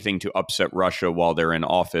do anything to upset Russia while they're in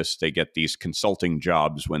office, they get these consulting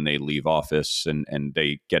jobs when they leave office, and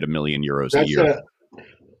they get €1 million a That's year.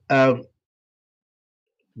 a um,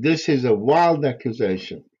 This is a wild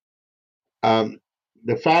accusation. Um,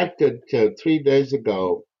 the fact that 3 days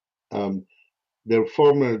ago, um, the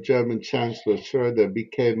former German Chancellor Schroeder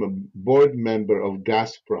became a board member of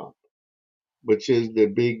Gazprom, which is the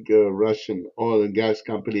big Russian oil and gas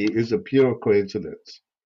company, is a pure coincidence.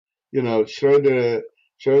 Schroeder,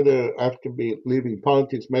 after leaving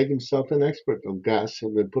politics, made himself an expert on gas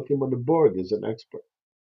and then put him on the board as an expert.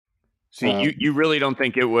 See, Uh, you really don't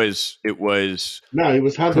think it was no, it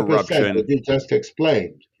was 100%, but corruption, he just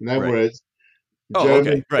explained. In other right? words, Oh, okay,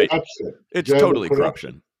 German right. corruption. It's German totally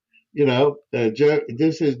corruption. corruption.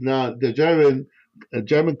 This is not the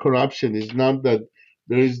German corruption is not that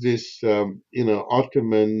there is this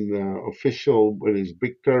Ottoman official with his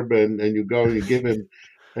big turban, and you go and you give him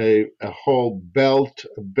a whole belt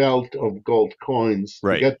of gold coins to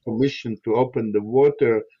Right. get permission to open the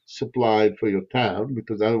water supply for your town,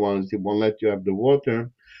 because otherwise they won't let you have the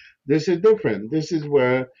water. This is different. This is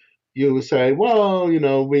where you say, well, we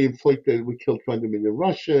killed 20 million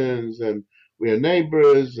Russians, and we are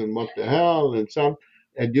neighbors, and what the hell, and some.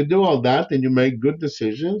 And you do all that, and you make good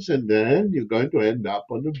decisions, and then you're going to end up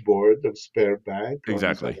on the board of Sberbank or these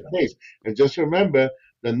Exactly. other things. And just remember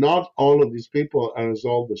that not all of these people are as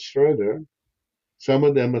old as Schroeder. Some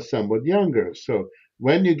of them are somewhat younger. So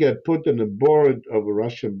when you get put on the board of a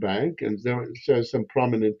Russian bank, and there's some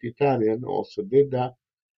prominent Italian also did that,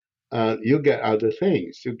 you get other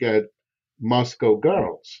things. You get Moscow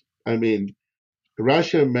girls. I mean,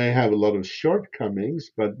 Russia may have a lot of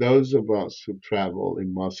shortcomings, but those of us who travel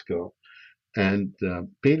in Moscow and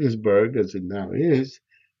Petersburg, as it now is,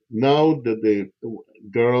 know that the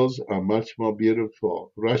girls are much more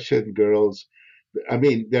beautiful. Russian girls, I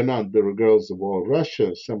mean, they're not the girls of all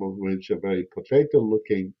Russia, some of which are very potato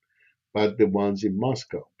looking, but the ones in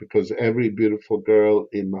Moscow, because every beautiful girl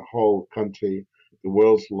in the whole country, the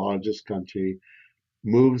world's largest country,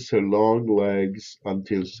 moves her long legs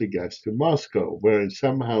until she gets to Moscow, where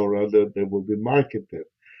somehow or other they will be marketed,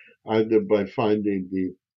 either by finding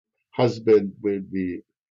the husband with the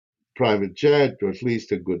private jet, or at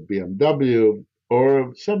least a good BMW,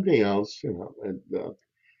 or something else. And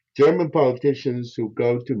German politicians who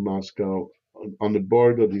go to Moscow on the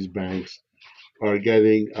board of these banks are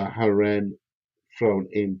getting a harem thrown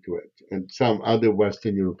into it, and some other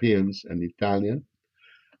Western Europeans and Italian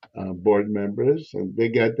board members, and they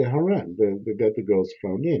get the harem, they get the girls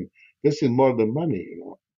thrown in. This is more than money, you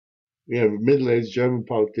know. We have a middle-aged German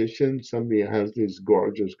politician. Somebody has these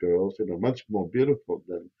gorgeous girls, you know, much more beautiful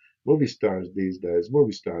than movie stars these days.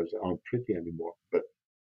 Movie stars aren't pretty anymore, but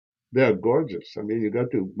they are gorgeous. I mean, you go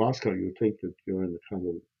to Moscow, you think that you're in a kind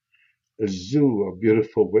of a zoo of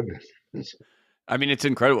beautiful women. I mean, it's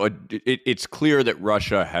incredible. It's clear that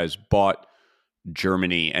Russia has bought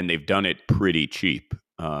Germany, and they've done it pretty cheap.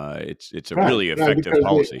 It's a Right, really right, effective because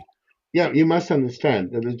policy. yeah, you must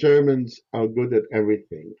understand that the Germans are good at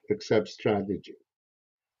everything except strategy.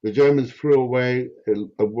 The Germans threw away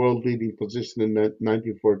a world leading position in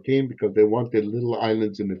 1914 because they wanted little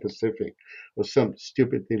islands in the Pacific or some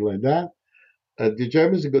stupid thing like that. The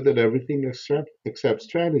Germans are good at everything except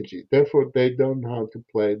strategy. Therefore, they don't know how to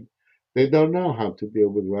play. They don't know how to deal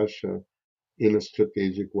with Russia in a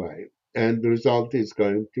strategic way, and the result is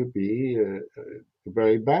going to be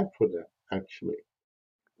very bad for them, actually,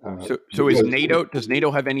 So is because NATO? Does NATO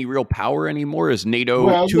have any real power anymore? Is NATO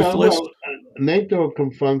well, no, toothless? well, NATO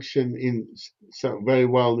can function in very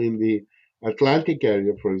well in the Atlantic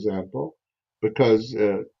area, for example, because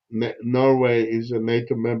Norway is a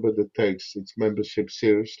NATO member that takes its membership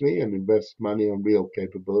seriously and invests money on real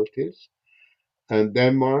capabilities. And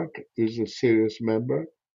Denmark is a serious member.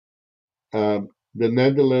 The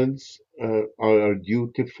Netherlands are a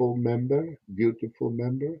dutiful member.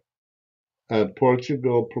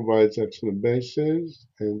 Portugal provides excellent bases,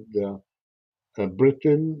 and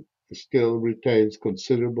Britain still retains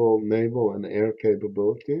considerable naval and air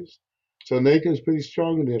capabilities. So NATO is pretty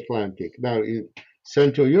strong in the Atlantic. Now, in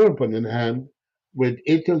Central Europe, on the other hand, with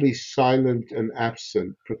Italy silent and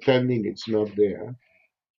absent, pretending it's not there,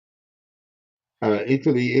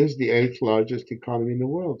 Italy is the eighth largest economy in the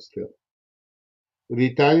world still. With the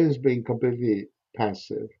Italians being completely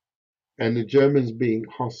passive and the Germans being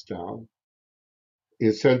hostile,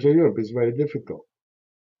 in Central Europe is very difficult.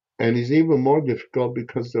 And it's even more difficult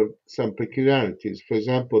because of some peculiarities. For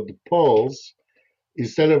example, the Poles,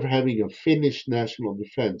 instead of having a Finnish national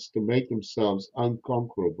defense to make themselves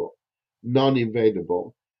unconquerable, non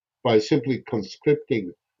invadable, by simply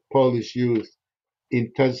conscripting Polish youth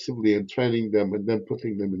intensively and training them and then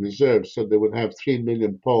putting them in reserve, so they would have 3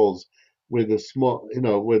 million Poles with a small, you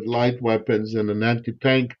know, with light weapons and an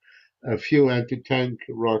anti-tank, a few anti-tank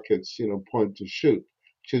rockets, you know, point to shoot,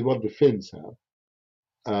 which is what the Finns have.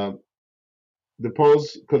 Um, the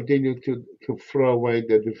Poles continue to throw away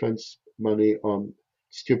their defense money on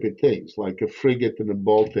stupid things like a frigate in the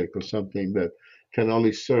Baltic or something that can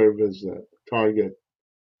only serve as a target,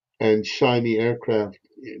 and shiny aircraft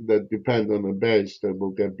that depend on a base that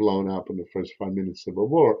will get blown up in the first 5 minutes of a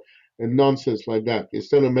war, and nonsense like that.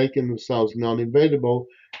 Instead of making themselves non-invadable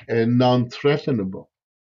and non-threatenable,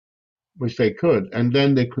 which they could, and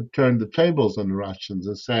then they could turn the tables on the Russians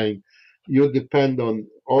and saying, "You depend on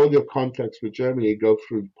all your contacts with Germany go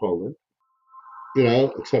through Poland, you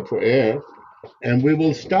know, except for air, and we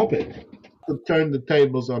will stop it." To turn the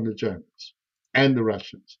tables on the Germans and the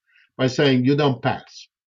Russians by saying, "You don't pass."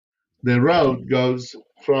 The road goes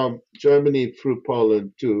from Germany through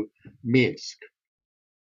Poland to Minsk.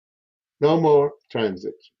 No more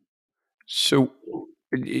transit. So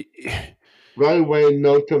Right away,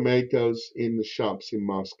 no tomatoes in the shops in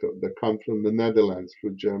Moscow that come from the Netherlands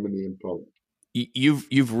through Germany and Poland.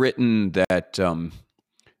 you've written that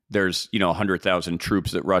there's 100,000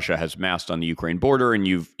 troops that Russia has massed on the Ukraine border, and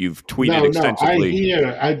you've tweeted No, no, I extensively.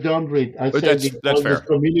 hear, I don't read. I But say that's on the fair.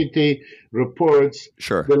 community reports,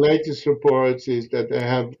 Sure, the latest reports is that they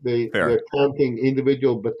have fair. they're counting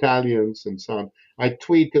individual battalions and so on. I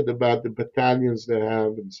tweeted about the battalions they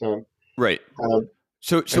have and so on. Right. Um,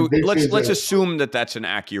 So and this let's is let's assume that that's an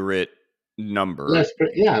accurate number. let's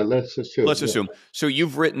assume, Let's yeah. assume. So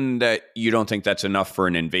you've written that you don't think that's enough for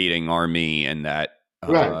an invading army, and that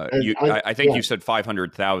Right. And I think yeah, you said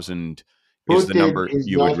 500,000 is the Putin number is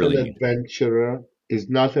you would not an really need. adventurer, is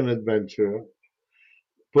not an adventurer.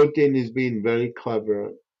 Putin is being very clever.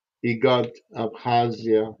 He got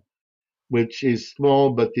Abkhazia, which is small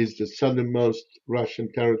but is the southernmost Russian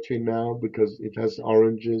territory now because it has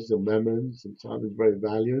oranges and lemons and so on. It's very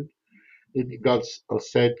valued. It got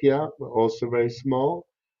Ossetia, also very small,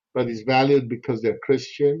 but it's valued because they're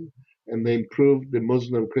Christian and they improved the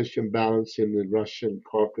Muslim Christian balance in the Russian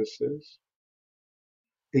Caucasus.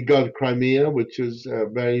 It got Crimea, which is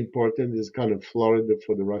very important. It's kind of Florida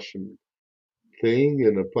for the Russian thing,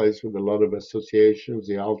 and a place with a lot of associations,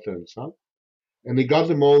 the Alta and so on. And he got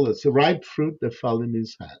them all. It's the ripe fruit that fell in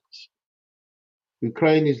his hands.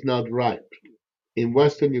 Ukraine is not ripe. in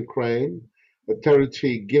Western Ukraine, a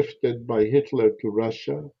territory gifted by Hitler to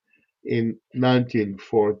Russia in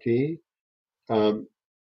 1940. Um,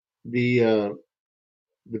 the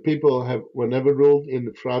the people were never ruled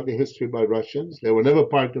throughout the history by Russians. They were never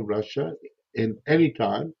part of Russia in any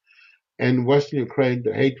time. And Western Ukraine,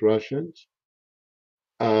 they hate Russians.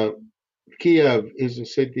 Uh, Kiev is a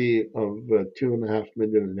city of 2.5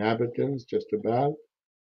 million inhabitants, just about.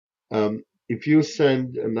 If you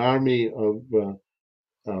send an army of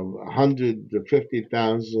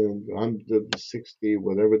 150,000, 160,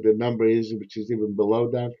 whatever the number is, which is even below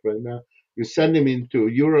that right now, you send them into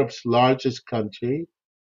Europe's largest country,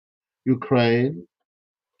 Ukraine,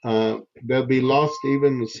 they'll be lost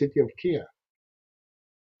even in the city of Kiev.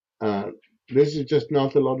 Uh, this is just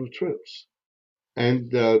not a lot of troops.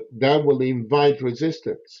 And that will invite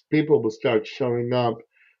resistance. People will start showing up,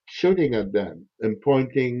 shooting at them, and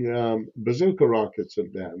pointing bazooka rockets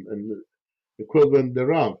at them, and the equivalent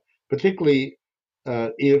thereof. Particularly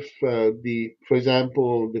if for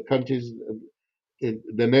example, the countries,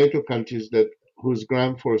 the NATO countries whose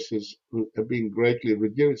ground forces have been greatly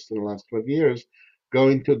reduced in the last 12 years, go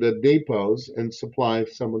into the depots and supply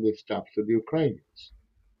some of the stuff to the Ukrainians.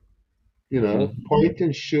 Point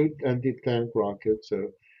and shoot anti-tank rockets.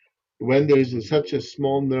 When there is such a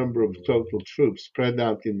small number of total troops spread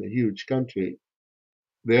out in a huge country,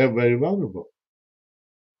 they are very vulnerable.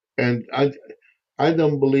 And I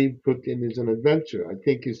don't believe Putin is an adventurer. I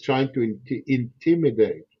think he's trying to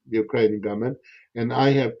intimidate the Ukrainian government. And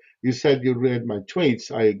you said you read my tweets.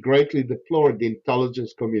 I greatly deplore the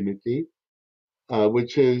intelligence community,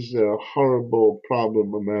 which is a horrible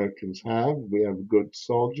problem Americans have. We have good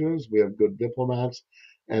soldiers, we have good diplomats,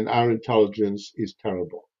 and our intelligence is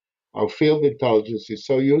terrible. Our field intelligence is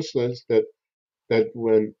so useless that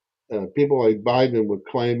when people like Biden were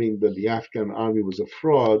claiming that the Afghan army was a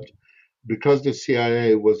fraud, because the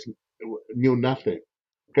CIA knew nothing.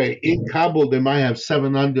 Okay, in Kabul they might have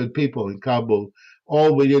 700 people in Kabul,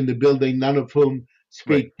 all within the building, none of whom Right.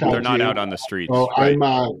 speak They're not Tajik out on the streets. or Right.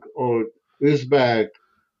 Aimak or Uzbek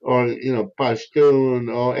or Pashtun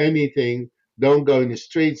or anything. Don't go in the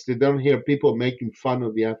streets. They don't hear people making fun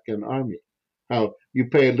of the Afghan army. How you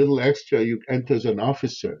pay a little extra, you enter as an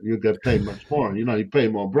officer, you get paid much more. You pay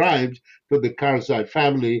more bribes to the Karzai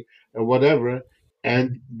family or whatever,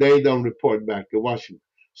 and they don't report back to Washington.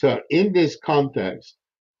 So in this context,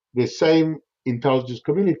 the same intelligence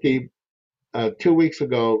community 2 weeks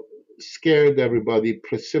ago scared everybody,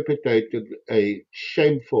 precipitated a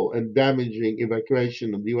shameful and damaging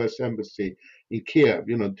evacuation of the U.S. Embassy in Kiev,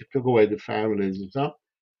 to took away the families and stuff.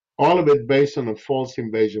 All of it based on a false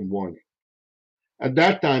invasion warning. At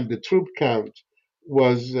that time, the troop count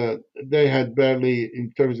was, they had barely,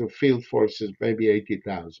 in terms of field forces, maybe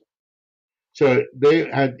 80,000. So they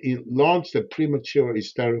had launched a premature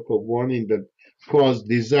hysterical warning that caused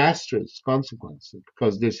disastrous consequences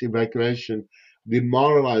because this evacuation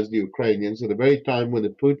demoralized the Ukrainians at the very time when the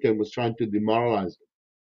Putin was trying to demoralize them.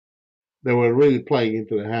 They were really playing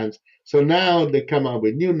into their hands. So now they come out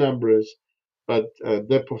with new numbers, but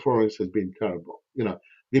their performance has been terrible.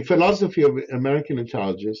 The philosophy of American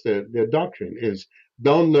intelligence, their doctrine is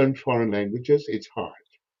don't learn foreign languages, it's hard.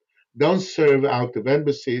 Don't serve out of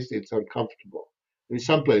embassies, it's uncomfortable. In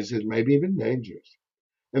some places, maybe even dangerous.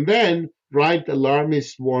 And then write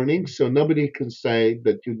alarmist warnings so nobody can say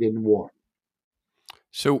that you didn't warn.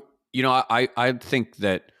 So, I think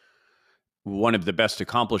that one of the best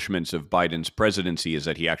accomplishments of Biden's presidency is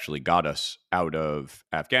that he actually got us out of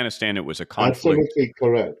Afghanistan. It was a conflict Absolutely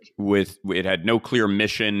correct. it had no clear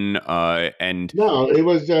mission, and No, it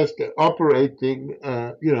was just operating,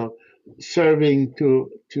 serving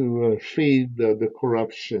to feed the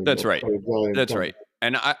corruption that's of right. Karzai and That's company. right.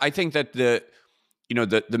 And I think that the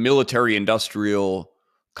military industrial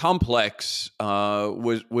complex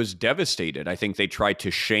was devastated. I think they tried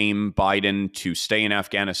to shame Biden to stay in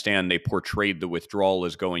Afghanistan. They portrayed the withdrawal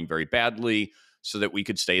as going very badly, so that we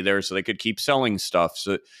could stay there, so they could keep selling stuff.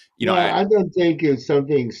 So No, I don't think it's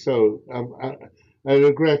something so. I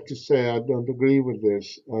regret to say I don't agree with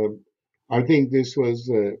this. I think this was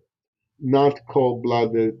not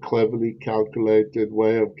cold-blooded, cleverly calculated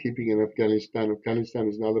way of keeping in Afghanistan. Afghanistan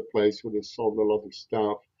is not a place where they sold a lot of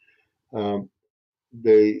stuff. Um,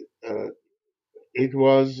 they It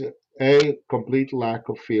was a complete lack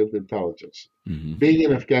of field intelligence. mm-hmm. Being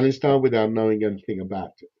in Afghanistan without knowing anything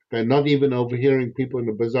about it, okay? Not even overhearing people in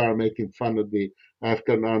the bazaar making fun of the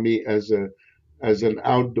Afghan army as an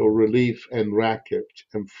outdoor relief and racket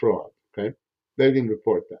and fraud. Okay, they didn't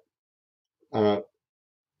report that. Uh,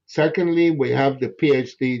 Secondly, we have the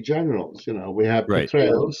PhD generals. We have Right.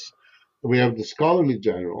 Petraeus, we have the scholarly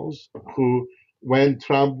generals who when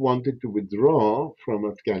Trump wanted to withdraw from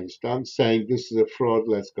Afghanistan, saying this is a fraud,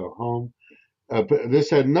 let's go home. But they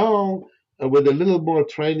said no. With a little more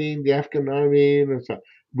training, the Afghan army, and so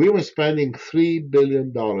we were spending $3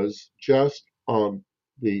 billion just on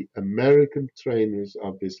the American trainers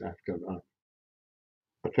of this Afghan army.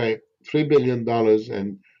 Okay, $3 billion,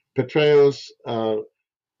 and Petraeus uh,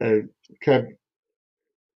 kept,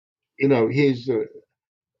 he's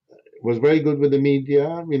was very good with the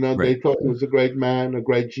media. They Right. thought he was a great man, a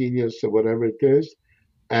great genius, or whatever it is.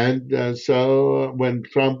 And so when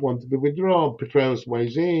Trump wanted to withdraw, Petraeus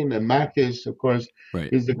weighs in, and Mattis, of course,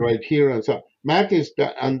 Right. is the great hero. So Mattis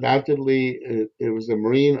undoubtedly it was a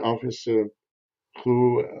Marine officer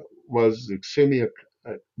who was extremely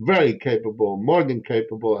very capable, more than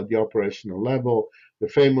capable at the operational level. The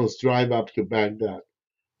famous drive up to Baghdad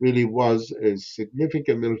really was a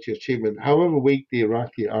significant military achievement. However weak the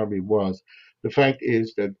Iraqi army was, the fact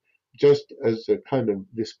is that just as a kind of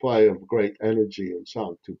display of great energy and so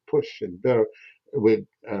on to push and bear with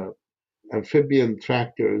amphibian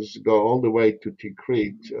tractors go all the way to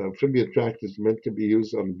Tikrit, amphibian tractors meant to be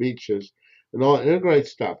used on beaches and all great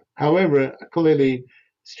stuff. However, clearly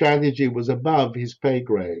strategy was above his pay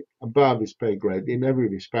grade in every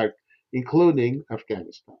respect, including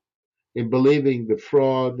Afghanistan in believing the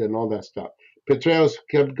fraud and all that stuff. Petraeus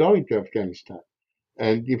kept going to Afghanistan.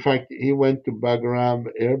 And in fact, he went to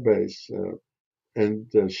Bagram Air Base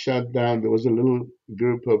and shut down. There was a little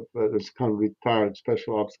group of this kind of retired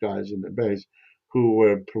special ops guys in the base who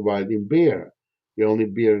were providing beer, the only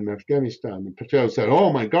beer in Afghanistan. And Petraeus said,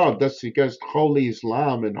 "Oh my God, that's against holy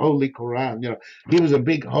Islam and holy Quran." He was a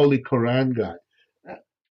big holy Quran guy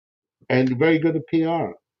and very good at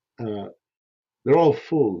PR. Uh, they're all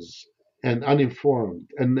fools and uninformed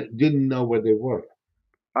and didn't know where they were.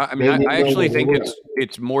 I mean, They didn't I know actually where they think were.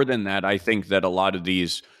 it's more than that. I think that a lot of the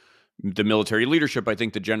military leadership, I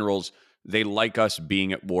think the generals, they like us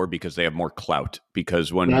being at war because they have more clout.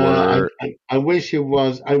 Because when we're I wish it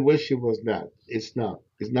was. I wish it was that. It's not.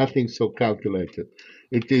 It's nothing so calculated.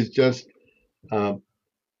 It is just, um,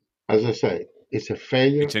 as I say, it's a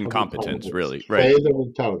failure it's of incompetence, intelligence. really, right? Failure of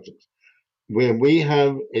intelligence. When we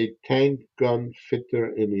have a tank gun fitter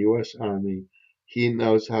in the U.S. Army, he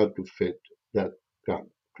knows how to fit that gun.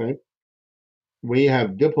 Okay, we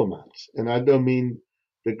have diplomats, and I don't mean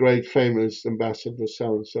the great famous ambassador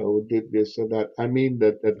so and so who did this or that. I mean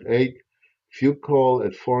that at 8, if you call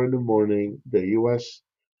at 4 in the morning the U.S.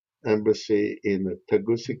 embassy in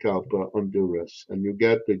Tegucigalpa, Honduras, and you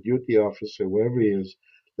get the duty officer wherever he is,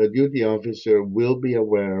 the duty officer will be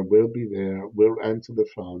aware, will be there, will answer the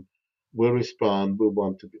phone, will respond, will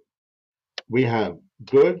want to do. We have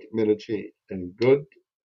good military and good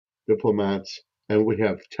diplomats, and we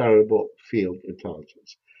have terrible field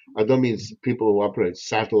intelligence. I don't mean people who operate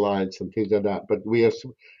satellites and things like that, but we are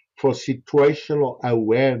for situational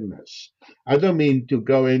awareness. I don't mean to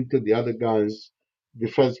go into the other guy's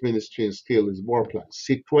defense ministry and steal his war plan.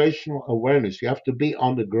 Situational awareness. You have to be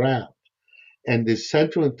on the ground. And the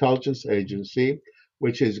Central Intelligence Agency,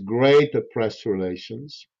 which is great at press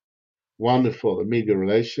relations, wonderful at media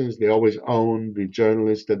relations. They always own the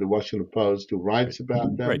journalist at the Washington Post who Right. writes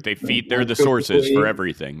about Right. them They're the sources for uncritically.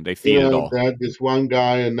 everything. They feed it all. They had this one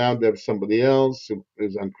guy, and now they have somebody else who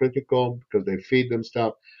is uncritical because they feed them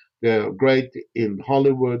stuff. They're great in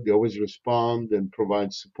Hollywood. They always respond and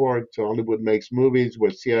provide support. So Hollywood makes movies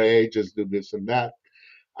where CIA agents do this and that.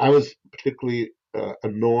 I was particularly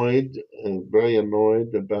annoyed, very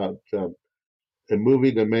annoyed about a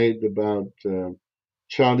movie they made about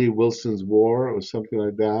Charlie Wilson's War or something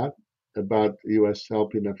like that, about U.S.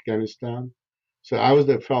 help in Afghanistan. So I was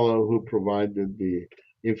the fellow who provided the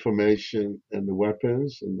information and the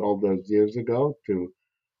weapons, and all those years ago to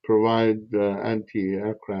provide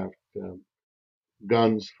anti-aircraft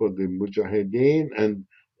guns for the Mujahideen. And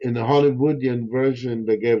in the Hollywoodian version,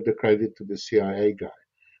 they gave the credit to the CIA guy.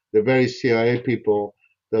 The very CIA people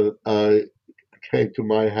that came to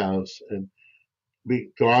my house and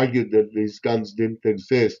to argue that these guns didn't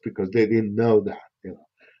exist because they didn't know that.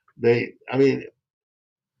 I mean,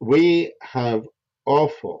 we have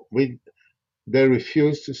awful. They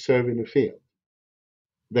refuse to serve in the field.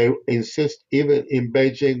 They insist, even in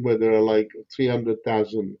Beijing, where there are like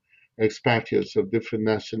 300,000 expatriates of different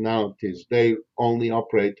nationalities, they only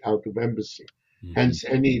operate out of embassy. Hmm. Hence,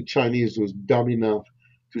 any Chinese who's dumb enough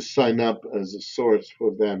to sign up as a source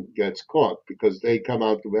for them gets caught because they come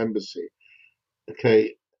out of embassy,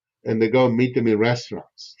 okay, and they go meet them in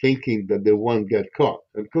restaurants, thinking that they won't get caught.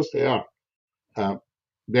 And of course, they are. Uh,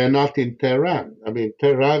 they're not in Tehran. I mean,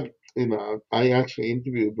 Tehran, I actually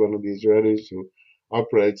interviewed one of the Israelis who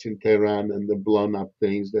operates in Tehran, and they've blown up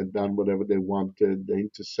things. They've done whatever they wanted. They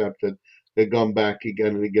intercepted. They've gone back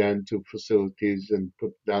again and again to facilities and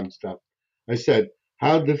put down stuff. I said,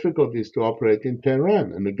 how difficult is to operate in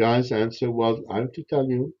Tehran? And the guy's answer was, I have to tell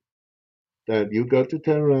you that you go to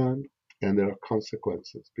Tehran and there are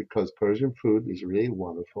consequences because Persian food is really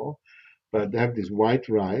wonderful, but they have this white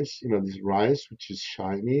rice, this rice which is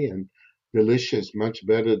shiny and delicious, much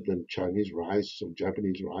better than Chinese rice or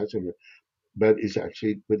Japanese rice, but it's.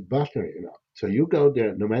 With butter. So you go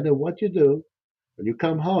there, no matter what you do, when you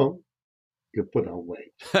come home, you put on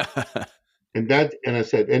weight. And I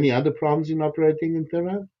said, any other problems in operating in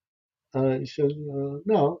Tehran? He says,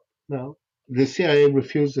 no, no. The CIA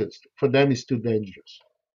refuses. For them, it's too dangerous.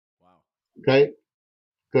 Wow. Okay?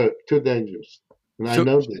 Good, too dangerous. And I So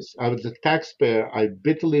know this. I was a taxpayer. I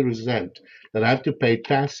bitterly resent that I have to pay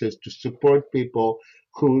taxes to support people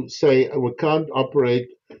who say we can't operate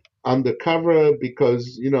undercover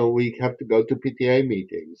because we have to go to PTA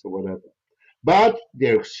meetings or whatever. But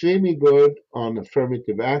they're extremely good on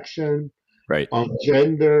affirmative action, right, on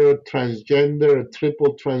gender, transgender,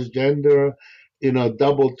 triple transgender,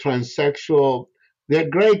 double transsexual. They're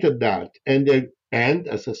great at that, and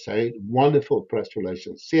as I say, wonderful press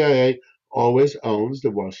relations. CIA always owns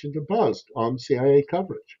the Washington Post on CIA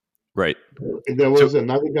coverage. right. There So was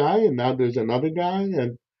another guy, and now there's another guy,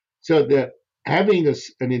 and so they're having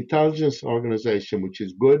an intelligence organization which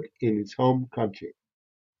is good in its home country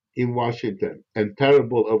in Washington and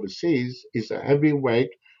terrible overseas is a heavy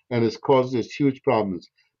weight and has caused us huge problems.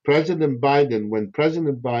 When President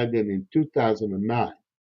Biden in 2009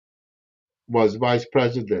 was vice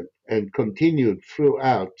president and continued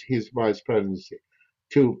throughout his vice presidency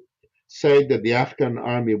to say that the Afghan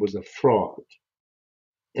army was a fraud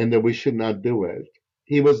and that we should not do it.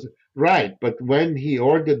 He was right, but when he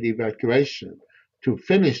ordered the evacuation to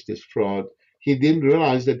finish this fraud, he didn't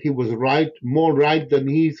realize that he was right, more right than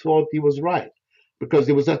he thought he was right, because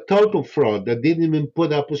it was a total fraud that didn't even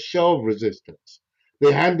put up a show of resistance.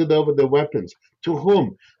 They handed over the weapons. To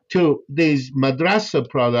whom? To these madrasa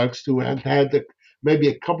products who had had maybe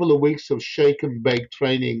a couple of weeks of shake and bake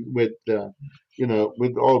training with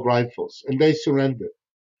all rifles, and they surrendered.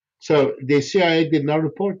 So the CIA did not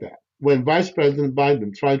report that. When Vice President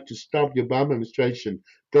Biden tried to stop the Obama administration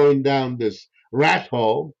going down this rat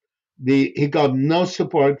hole, he got no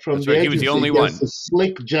support from that's the right. He was the agency only against one.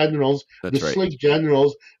 the That's right. slick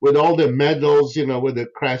generals with all the medals, with the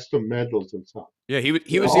crest of medals and so on. Yeah, he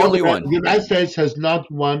was the only one. The United States has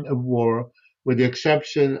not won a war with the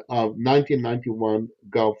exception of 1991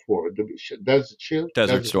 Gulf War, the Desert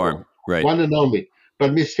Desert War, Storm. Right. one and only.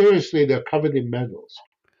 But mysteriously, they're covered in medals.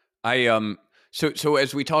 I so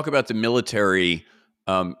as we talk about the military,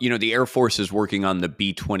 the Air Force is working on the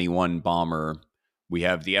B-21 bomber. We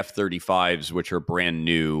have the F-35s, which are brand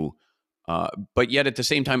new, but yet at the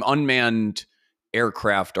same time, unmanned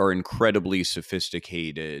aircraft are incredibly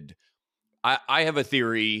sophisticated. I have a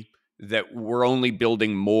theory that we're only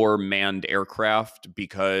building more manned aircraft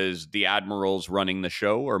because the admirals running the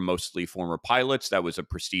show are mostly former pilots. That was a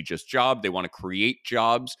prestigious job. They want to create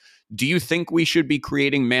jobs. Do you think we should be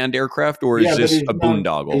creating manned aircraft, or is Yeah, but this a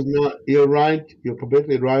boondoggle? it's not, you're right, you're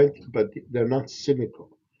completely right, but they're not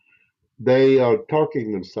cynical. They are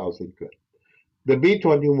talking themselves into it. The B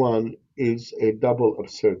 21 is a double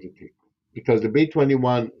absurdity because the B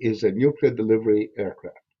 21 is a nuclear delivery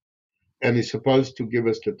aircraft and is supposed to give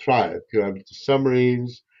us the triad. You have the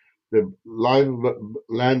submarines, the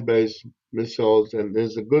land based missiles, and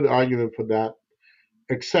there's a good argument for that,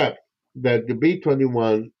 except that the B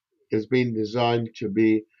 21 is being designed to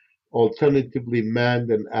be alternatively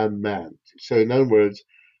manned and unmanned. So, in other words,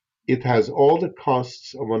 it has all the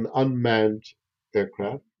costs of an unmanned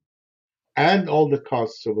aircraft and all the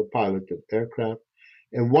costs of a piloted aircraft.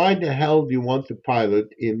 And why the hell do you want to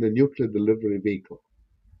pilot in the nuclear delivery vehicle?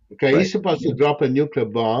 Okay, Right. he's supposed to drop a nuclear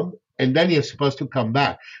bomb and then he's supposed to come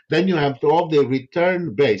back. Then you have all the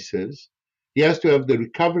return bases. He has to have the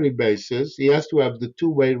recovery bases. He has to have the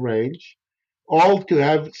two-way range, all to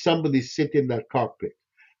have somebody sit in that cockpit.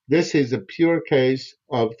 This is a pure case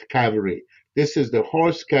of cavalry. This is the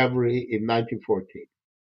horse cavalry in 1914.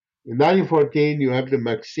 In 1914, you have the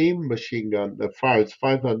Maxim machine gun that fires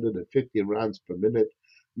 550 rounds per minute,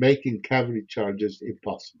 making cavalry charges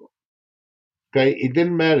impossible. Okay, it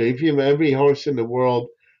didn't matter if you have every horse in the world,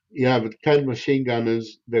 you have 10 machine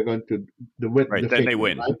gunners, they're going to Right. Then defeat they you,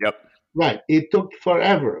 win. right? Yep. Right. It took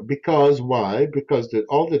forever because why? Because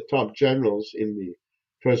all the top generals in the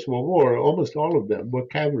First World War, almost all of them were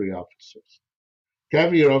cavalry officers.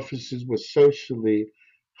 Cavalry officers were socially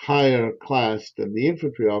higher class than the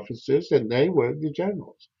infantry officers, and they were the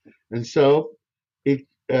generals. And so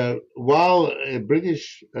While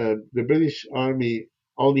the British Army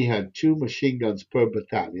only had two machine guns per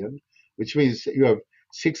battalion, which means you have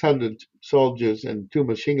 600 soldiers and two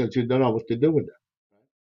machine guns, you don't know what to do with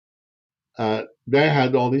them. They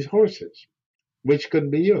had all these horses, which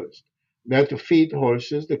couldn't be used. They had to feed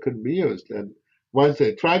horses that couldn't be used. And once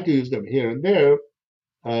they tried to use them here and there,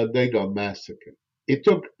 they got massacred. It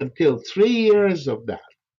took until 3 years of that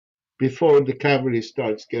before the cavalry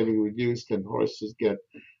starts getting reduced and horses get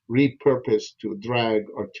repurposed to drag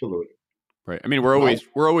artillery. Right. I mean, Right.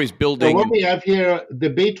 we're always So what building. we have here, the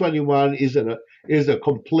B-21 is a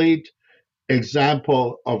complete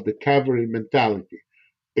example of the cavalry mentality.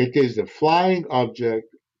 It is a flying object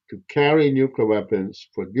to carry nuclear weapons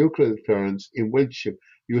for nuclear deterrence, in which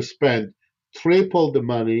you spend triple the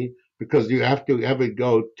money because you have to have it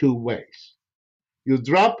go two ways. You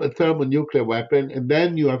drop a thermonuclear weapon, and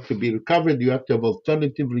then you have to be recovered. You have to have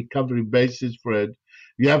alternative recovery bases for it.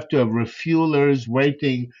 You have to have refuelers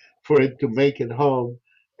waiting for it to make it home.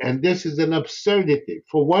 And this is an absurdity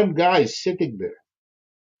for one guy sitting there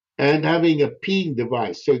and having a peeing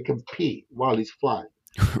device so he can pee while he's flying.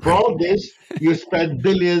 For Right. all this, you spend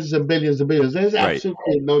billions and billions and billions. There's Right.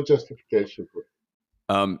 absolutely no justification for it.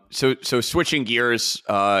 So switching gears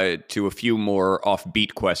to a few more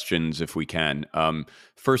offbeat questions, if we can.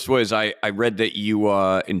 First was I read that you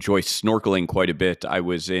enjoy snorkeling quite a bit. I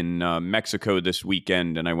was in Mexico this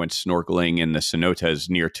weekend, and I went snorkeling in the cenotes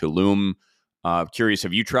near Tulum. Curious,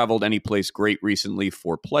 have you traveled any place great recently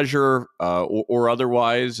for pleasure or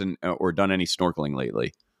otherwise, and or done any snorkeling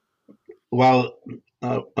lately? Well,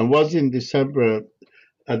 I was in December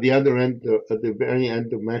at the other end, at the very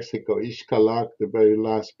end of Mexico, Ixcalac, the very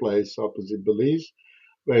last place opposite Belize.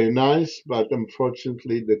 Very nice, but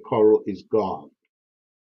unfortunately the coral is gone.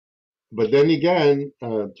 But then again,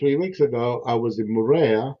 3 weeks ago, I was in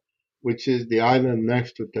Moorea, which is the island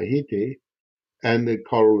next to Tahiti, and the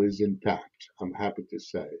coral is intact, I'm happy to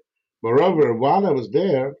say. Moreover, while I was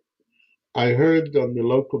there, I heard on the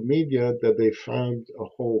local media that they found a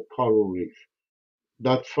whole coral reef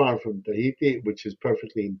not far from Tahiti, which is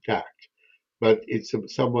perfectly intact, but it's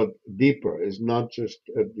somewhat deeper. It's not just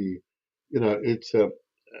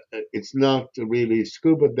it's not really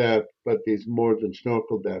scuba depth, but it's more than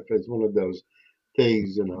snorkel depth. It's one of those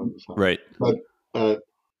things, So. Right. But uh,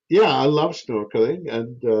 yeah, I love snorkeling,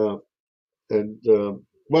 and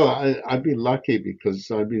well, I've been lucky because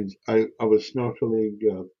I was snorkeling.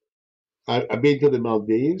 I've been to the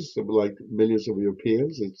Maldives, like millions of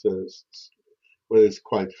Europeans. It's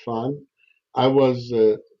quite fun. I was,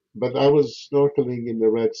 but I was snorkeling in the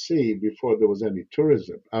Red Sea before there was any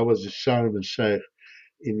tourism. I was in Sharm el Sheikh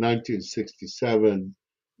in 1967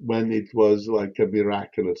 when it was like a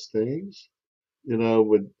miraculous thing,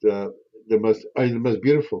 with the most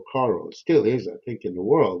beautiful coral. It still is, I think, in the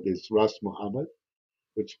world. Is Ras Mohammed,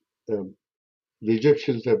 which um, the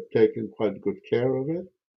Egyptians have taken quite good care of it.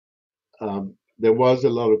 There was a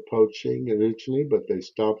lot of poaching originally, but they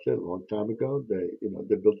stopped it a long time ago. They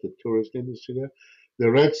built the tourist industry there. The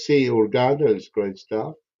Red Sea Hurghada is great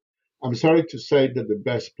stuff. I'm sorry to say that the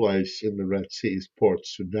best place in the Red Sea is Port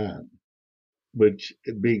Sudan, which,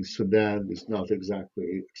 being Sudan, is not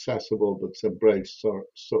exactly accessible, but some brave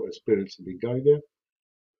spirits have been going there.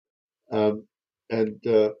 Um, and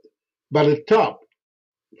But at top,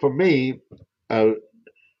 for me, uh,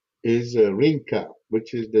 is Rinca,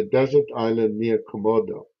 which is the desert island near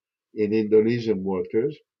Komodo in Indonesian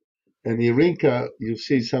waters. And in Rinca, you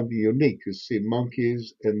see something unique. You see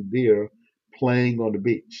monkeys and deer playing on the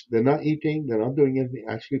beach. They're not eating, they're not doing anything,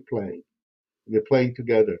 actually playing. They're playing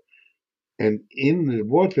together. And in the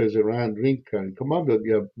waters around Rinca and Komodo,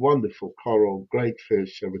 you have wonderful coral, great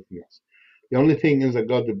fish, everything else. The only thing is, I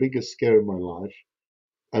got the biggest scare of my life.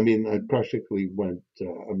 I mean, I practically went,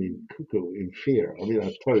 cuckoo in fear. I mean, I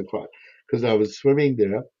was terrified because I was swimming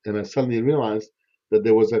there and I suddenly realized that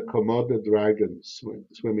there was a Komodo dragon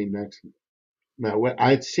swimming next to me. Now,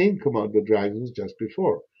 I'd seen Komodo dragons just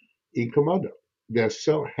before in Komodo. They're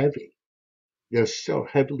so heavy. They're so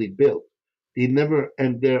heavily built.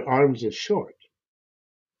 And their arms are short,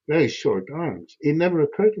 very short arms. It never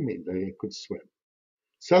occurred to me that they could swim.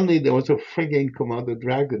 Suddenly there was a frigging Komodo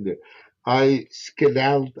dragon there. I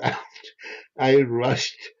skedaddled out. I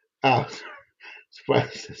rushed out as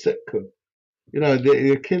fast as I could.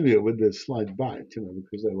 They kill you with a slight bite,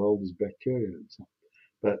 because they have all this bacteria and stuff.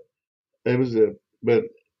 But it was a but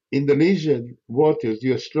Indonesian waters,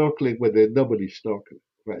 you're snorkeling where there's nobody snorkeling,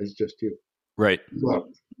 right? It's just you. Right. So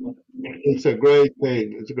it's a great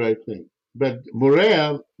thing. It's a great thing. But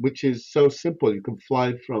Moorea, which is so simple, you can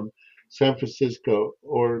fly from San Francisco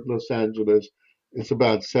or Los Angeles, It's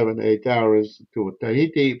about 7, 8 hours to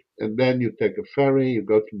Tahiti, and then you take a ferry, you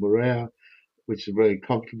go to Moorea, which is very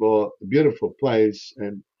comfortable, a beautiful place.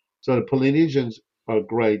 And so the Polynesians are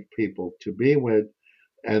great people to be with.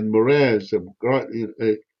 And Moorea is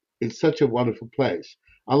it's such a wonderful place.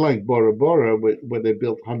 Unlike Bora Bora, where they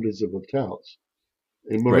built hundreds of hotels.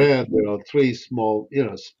 In Right. Moorea, there are three small,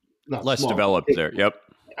 not Less small, developed there. Yep.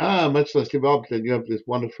 much less developed, and you have this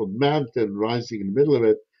wonderful mountain rising in the middle of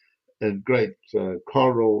it and great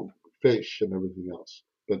coral fish and everything else.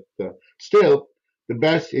 But still, the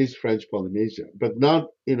best is French Polynesia. But not,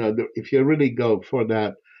 if you really go for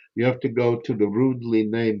that, you have to go to the rudely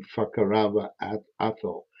named Fakarava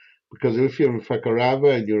Atoll. Because if you're in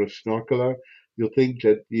Fakarava and you're a snorkeler, you think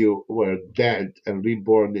that you were dead and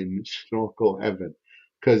reborn in snorkel heaven.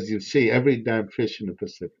 Because you see every damn fish in the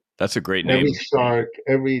Pacific, That's a great every name. shark,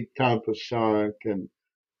 every type of shark, and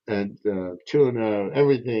tuna,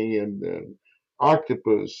 everything, and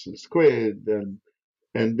octopus and squid,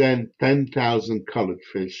 and then 10,000 colored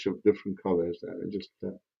fish of different colors. Just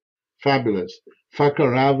fabulous.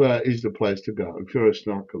 Fakarava is the place to go if you're a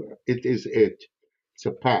snorkeler. It is it. It's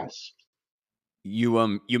a pass.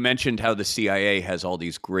 You mentioned how the CIA has all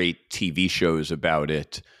these great TV shows about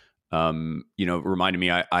it. It reminded me.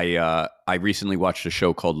 I recently watched a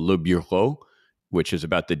show called Le Bureau, which is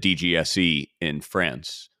about the DGSE in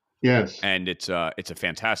France, Yes. and it's a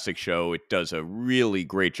fantastic show. It does a really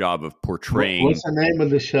great job of portraying What's the name of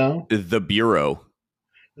the show? the bureau.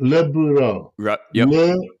 Le Bureau. Yep, Le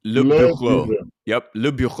Le Le Bureau. Bureau. Yep,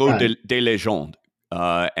 Le Bureau Right. des Légendes,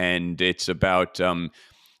 and it's about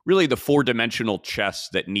really the four-dimensional chess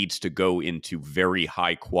that needs to go into very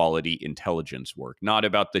high-quality intelligence work. Not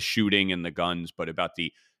about the shooting and the guns, but about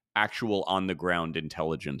the actual on-the-ground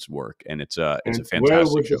intelligence work. And it's a And where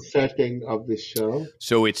fantastic was the show. setting of this show?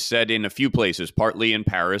 So it's set in a few places, partly in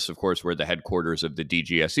Paris, of course, where the headquarters of the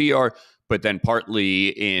DGSE are, but then partly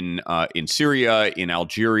in Syria, in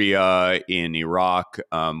Algeria, in Iraq,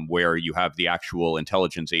 where you have the actual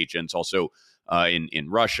intelligence agents, also in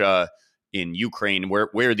Russia, in Ukraine,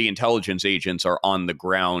 where the intelligence agents are on the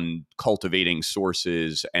ground cultivating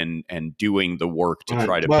sources and doing the work to Right.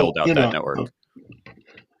 try to Well, build out that network.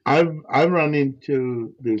 I've run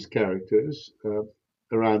into these characters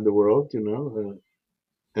around the world,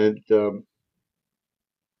 and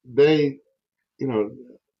they, you know,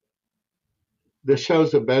 the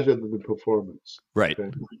shows are better than the performance. Right. Okay.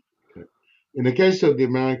 Okay. In the case of the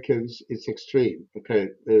Americans, it's extreme. Okay.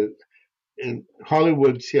 In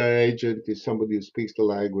Hollywood, CIA agent is somebody who speaks the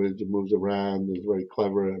language and moves around, is very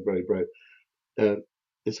clever and very bright. Uh,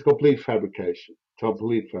 it's a complete fabrication,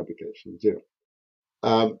 zero.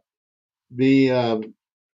 Um, the um,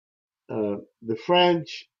 the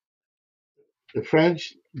French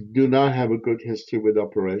do not have a good history with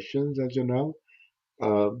operations, as you know.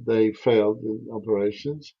 They failed in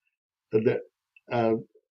operations. The, uh,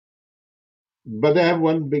 but they have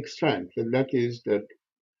one big strength, and that is that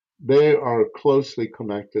they are closely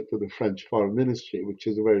connected to the French Foreign Ministry, which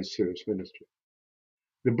is a very serious ministry.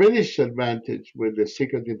 The British advantage with the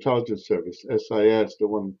Secret Intelligence Service, SIS, the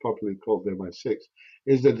one popularly called MI6,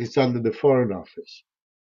 is that it's under the Foreign Office.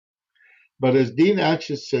 But as Dean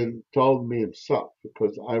Acheson told me himself,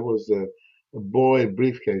 because I was a boy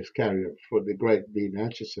briefcase carrier for the great Dean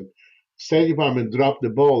Acheson, State Department dropped the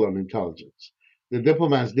ball on intelligence. The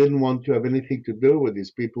diplomats didn't want to have anything to do with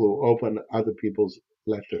these people who open other people's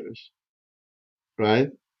letters, right?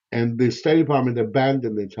 And the State Department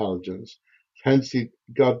abandoned intelligence. Hence, it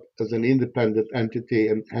got as an independent entity,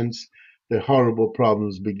 and hence the horrible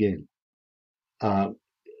problems begin. Uh,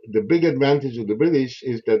 the big advantage of the British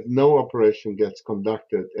is that no operation gets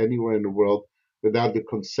conducted anywhere in the world without the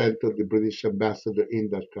consent of the British ambassador in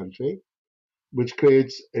that country, which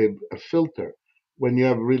creates a filter. When you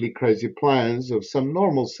have really crazy plans of some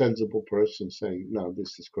normal, sensible person saying, "No,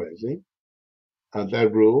 this is crazy,"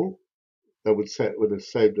 that rule would have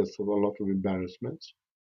saved us a lot of embarrassments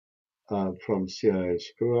from CIA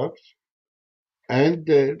screw-ups, and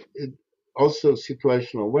also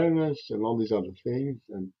situational awareness and all these other things.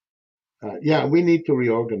 And yeah, we need to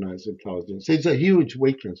reorganize intelligence. It's a huge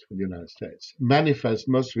weakness for the United States, manifest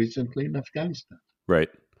most recently in Afghanistan, Right.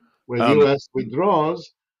 where the Um, U.S.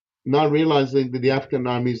 withdraws, not realizing that the Afghan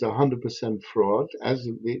army is 100% fraud, as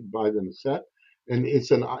Biden said. And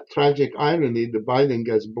it's a tragic irony that Biden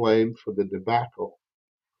gets blamed for the debacle,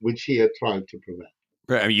 which he had tried to prevent.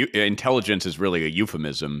 right. I mean, intelligence is really a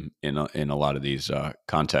euphemism in a lot of these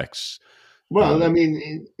contexts. Well, I Um,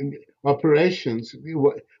 mean, in operations,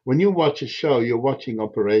 when you watch a show, you're watching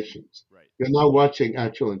operations. right. You're not watching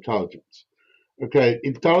actual intelligence. Okay,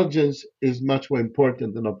 intelligence is much more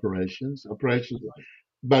important than operations. Operations,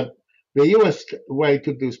 but the U.S. way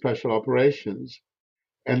to do special operations,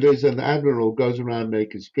 and there's an admiral who goes around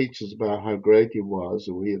making speeches about how great he was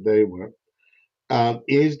or they were,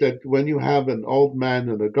 is that when you have an old man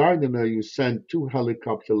and a gardener, you send two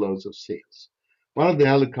helicopter loads of seals. One of the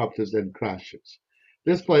helicopters then crashes.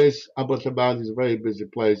 This place, Abbottabad, is a very busy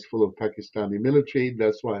place full of Pakistani military.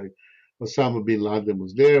 That's why Osama bin Laden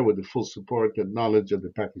was there with the full support and knowledge of the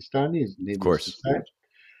Pakistanis, Of needless to course. say.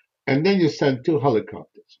 And then you send two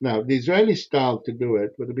helicopters. Now, the Israeli style to do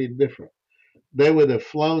it would have been different. They would have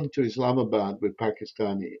flown to Islamabad with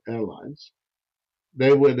Pakistani airlines.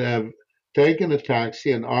 They would have taken a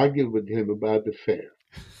taxi and argued with him about the fare.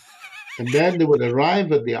 And then they would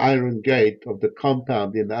arrive at the iron gate of the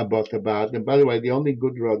compound in Abbottabad. And by the way, the only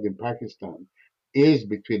good road in Pakistan is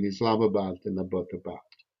between Islamabad and Abbottabad.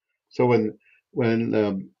 So when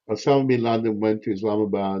Osama bin Laden went to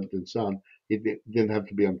Islamabad and so on, he didn't have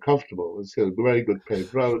to be uncomfortable. It's a very good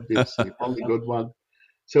paved road. It's the only good one.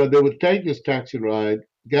 So they would take this taxi ride,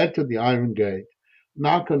 get to the iron gate,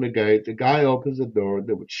 knock on the gate. The guy opens the door.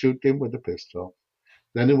 They would shoot him with a pistol.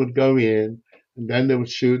 Then they would go in, and then they would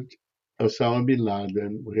shoot Osama bin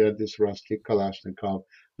Laden. We had this rusty Kalashnikov.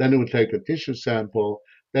 Then they would take a tissue sample.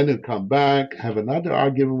 Then they'd come back, have another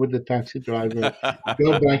argument with the taxi driver,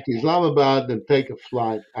 go back to Islamabad, and take a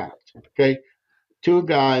flight out. Okay, two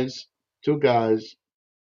guys, two guys,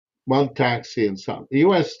 one taxi, and some. The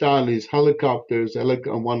U.S. style is helicopters.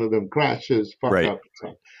 One of them crashes, fuck Right. up.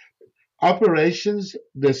 So operations,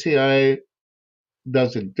 the CIA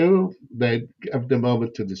doesn't do. They give them over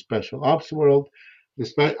to the special ops world.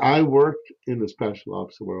 I worked in the special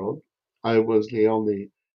ops world. I was the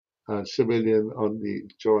only civilian on the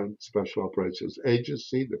Joint Special Operations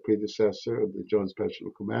Agency, the predecessor of the Joint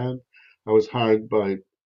Special Command. I was hired by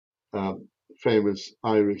famous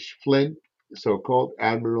Irish Flint, so-called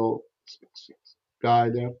Admiral guy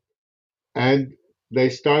there. And they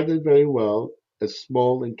started very well as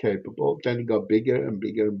small and capable. Then it got bigger and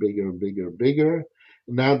bigger and bigger and bigger and bigger.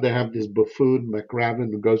 Now they have this buffoon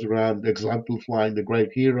McRaven who goes around exemplifying the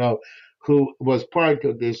great hero who was part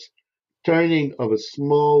of this turning of a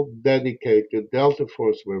small, dedicated Delta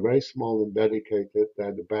Force were very small and dedicated. They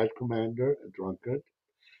had a bad commander, a drunkard,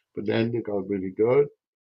 but then they got really good.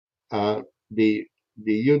 Uh, the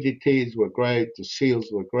the UDTs were great, the SEALs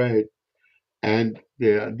were great, and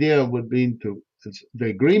the idea would be to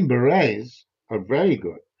the Green Berets are very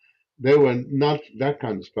good. They were not that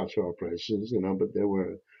kind of special operations, but they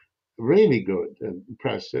were really good and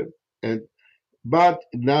impressive. And but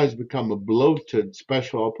now it's become a bloated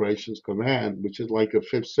special operations command, which is like a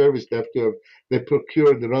fifth service. They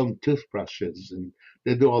procure their own toothbrushes and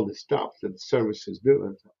they do all the stuff that services do.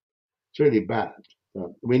 And it's really bad.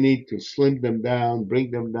 We need to slim them down, bring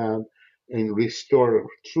them down, and restore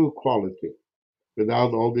true quality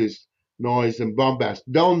without all this noise and bombast.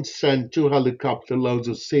 Don't send two helicopter loads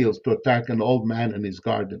of SEALs to attack an old man and his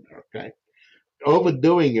gardener, okay?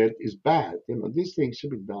 Overdoing it is bad. These things should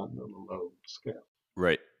be done on a low scale.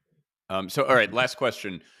 Right. So, all right. Last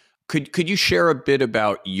question. Could you share a bit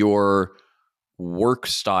about your work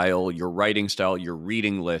style, your writing style, your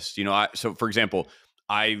reading list? So for example,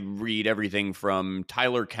 I read everything from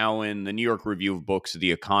Tyler Cowen, the New York Review of Books,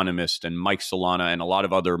 The Economist, and Mike Solana, and a lot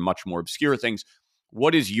of other much more obscure things.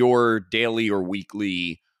 What is your daily or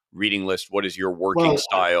weekly reading list? What is your working Well, I,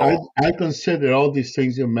 style? I consider all these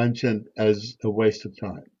things you mentioned as a waste of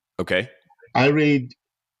time. Okay. I read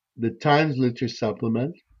the Times Literature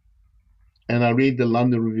Supplement and I read the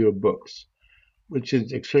London Review of Books, which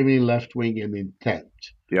is extremely left wing in intent.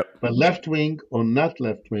 Yep. But left wing or not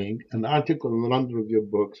left wing, an article in the London Review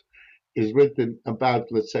of Books is written about,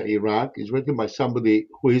 let's say, Iraq, is written by somebody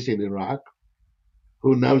who is in Iraq,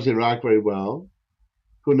 who knows Iraq very well,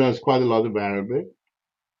 who knows quite a lot of Arabic,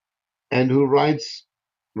 and who writes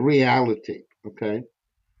reality. Okay,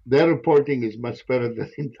 their reporting is much better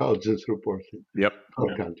than intelligence reporting Yep.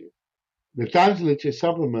 for a country. The Times Literature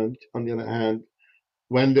Supplement, on the other hand,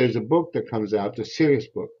 when there's a book that comes out, a serious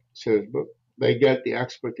book, they get the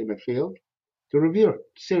expert in the field to review it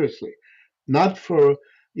seriously, not for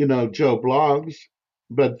Joe blogs,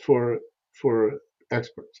 but for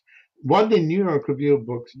experts. What the New York Review of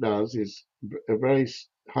Books does is a very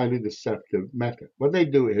highly deceptive method. What they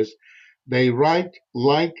do is they write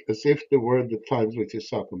like as if they were the Times Literature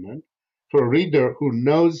Supplement for a reader who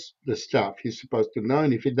knows the stuff he's supposed to know,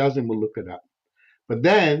 and if he doesn't, will look it up. But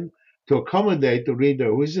then, to accommodate the reader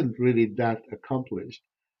who isn't really that accomplished,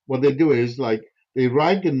 what they do is like they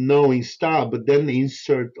write in knowing style, but then they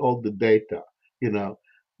insert all the data, you know,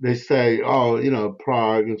 they say, oh,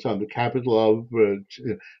 Prague is on the capital of,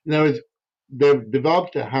 they've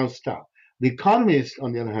developed a house style. The Economist,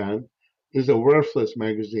 on the other hand, is a worthless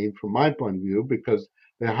magazine from my point of view because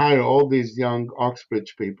they hire all these young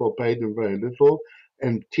Oxbridge people, pay them very little,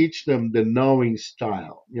 and teach them the knowing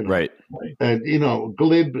style, Right. and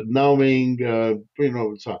glib knowing,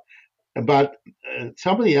 so. But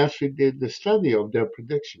somebody actually did the study of their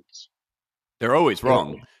predictions. They're always Uh,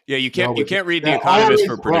 wrong. Yeah, you no, can't read The they're Economist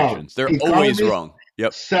for always wrong. predictions. They're always Economists, wrong.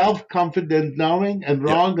 Yep. self-confident knowing and Yep.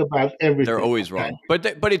 wrong about They're everything. always Okay, wrong.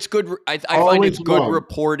 But it's good. I find always it's good wrong.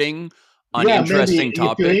 reporting on Yeah, maybe interesting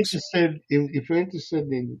topics. if you're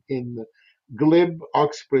interested in glib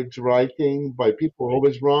Oxbridge writing by people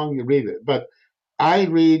always wrong, you read it. But I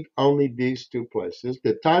read only these two places.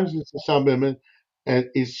 The Times is a supplement and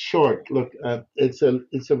it's short. Look, it's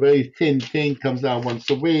a very thin thing. Comes out once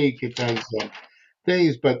a week. It has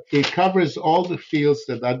things, but it covers all the fields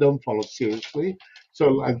that I don't follow seriously.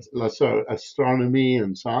 So astronomy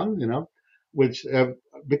and so on, which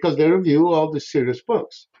because they review all the serious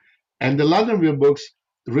books, and the London Review books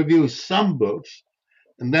review some books,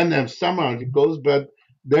 and then have some articles, but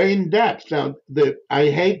they're in depth. Now, I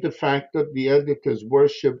hate the fact that the editors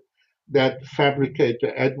worship that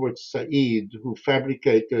fabricator Edward Said, who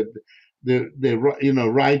fabricated the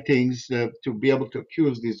writings to be able to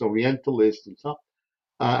accuse these Orientalists and so on.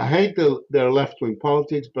 I hate their left wing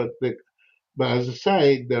politics, but as I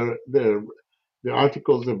say, their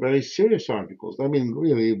articles are very serious articles. I mean,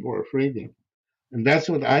 really worth reading. And that's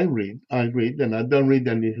what I read. I read, and I don't read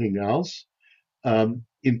anything else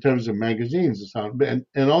in terms of magazines and so on.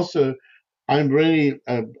 And also, I'm really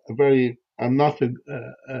I'm not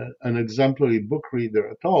an exemplary book reader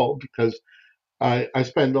at all because I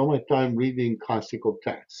spend all my time reading classical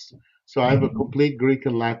texts. So I have a complete Greek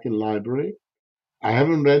and Latin library. I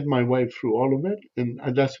haven't read my way through all of it, and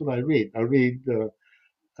that's what I read. I read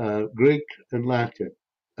Greek and Latin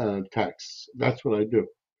texts. That's what I do.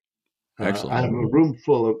 Excellent. I have a room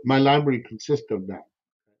full of my library consists of that,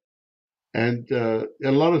 and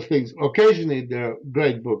a lot of things. Occasionally, there are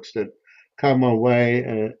great books that come my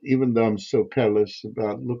way, even though I'm so careless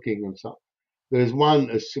about looking and so on. There's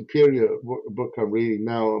one a superior book I'm reading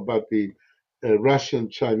now about the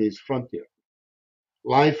Russian-Chinese frontier,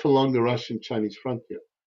 life along the Russian-Chinese frontier,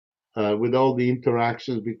 with all the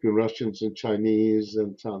interactions between Russians and Chinese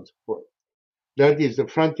and so on and so forth. That is the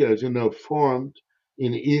frontier, as you know, formed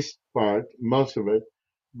in the east part, most of it,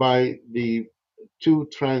 by the two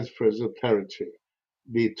transfers of territory,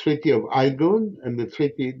 the Treaty of Aigun and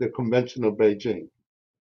the Convention of Beijing.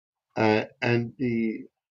 And the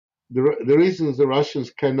reasons the Russians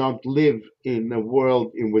cannot live in a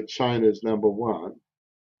world in which China is number one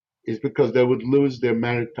is because they would lose their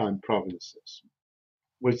maritime provinces,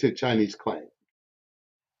 which the Chinese claim.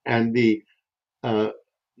 And uh,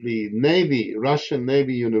 the Navy, Russian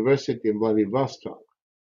Navy University in Vladivostok,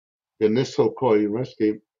 the Nisselkoy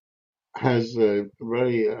University, has a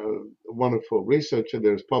very wonderful researcher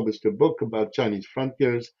there has published a book about Chinese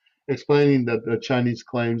frontiers, explaining that the Chinese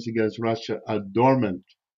claims against Russia are dormant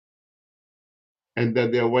and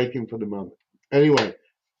that they're waiting for the moment. Anyway,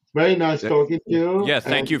 very nice talking to you. Yeah, And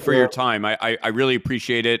thank you for your time. I really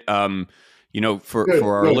appreciate it. good, For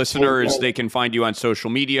our good. listeners, they can find you on social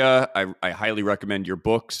media. I highly recommend your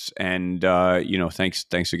books, and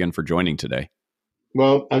thanks again for joining today.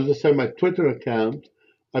 Well, as I said, my Twitter account,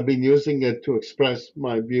 I've been using it to express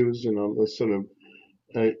my views, sort of,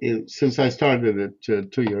 since I started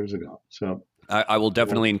it 2 years ago. So. I will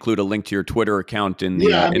definitely include a link to your Twitter account Yeah, I in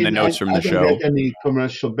the mean, notes from I the don't get show. any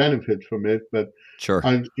commercial benefit from it, but Sure.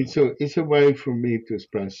 it's a way for me to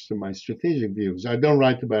express my strategic views. I don't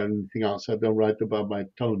write about anything else. I don't write about my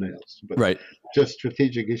toenails, but Right. just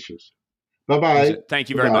strategic issues. Bye bye. Thank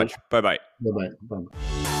you Bye very bye. much. Bye bye. Bye bye. Bye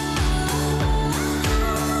bye.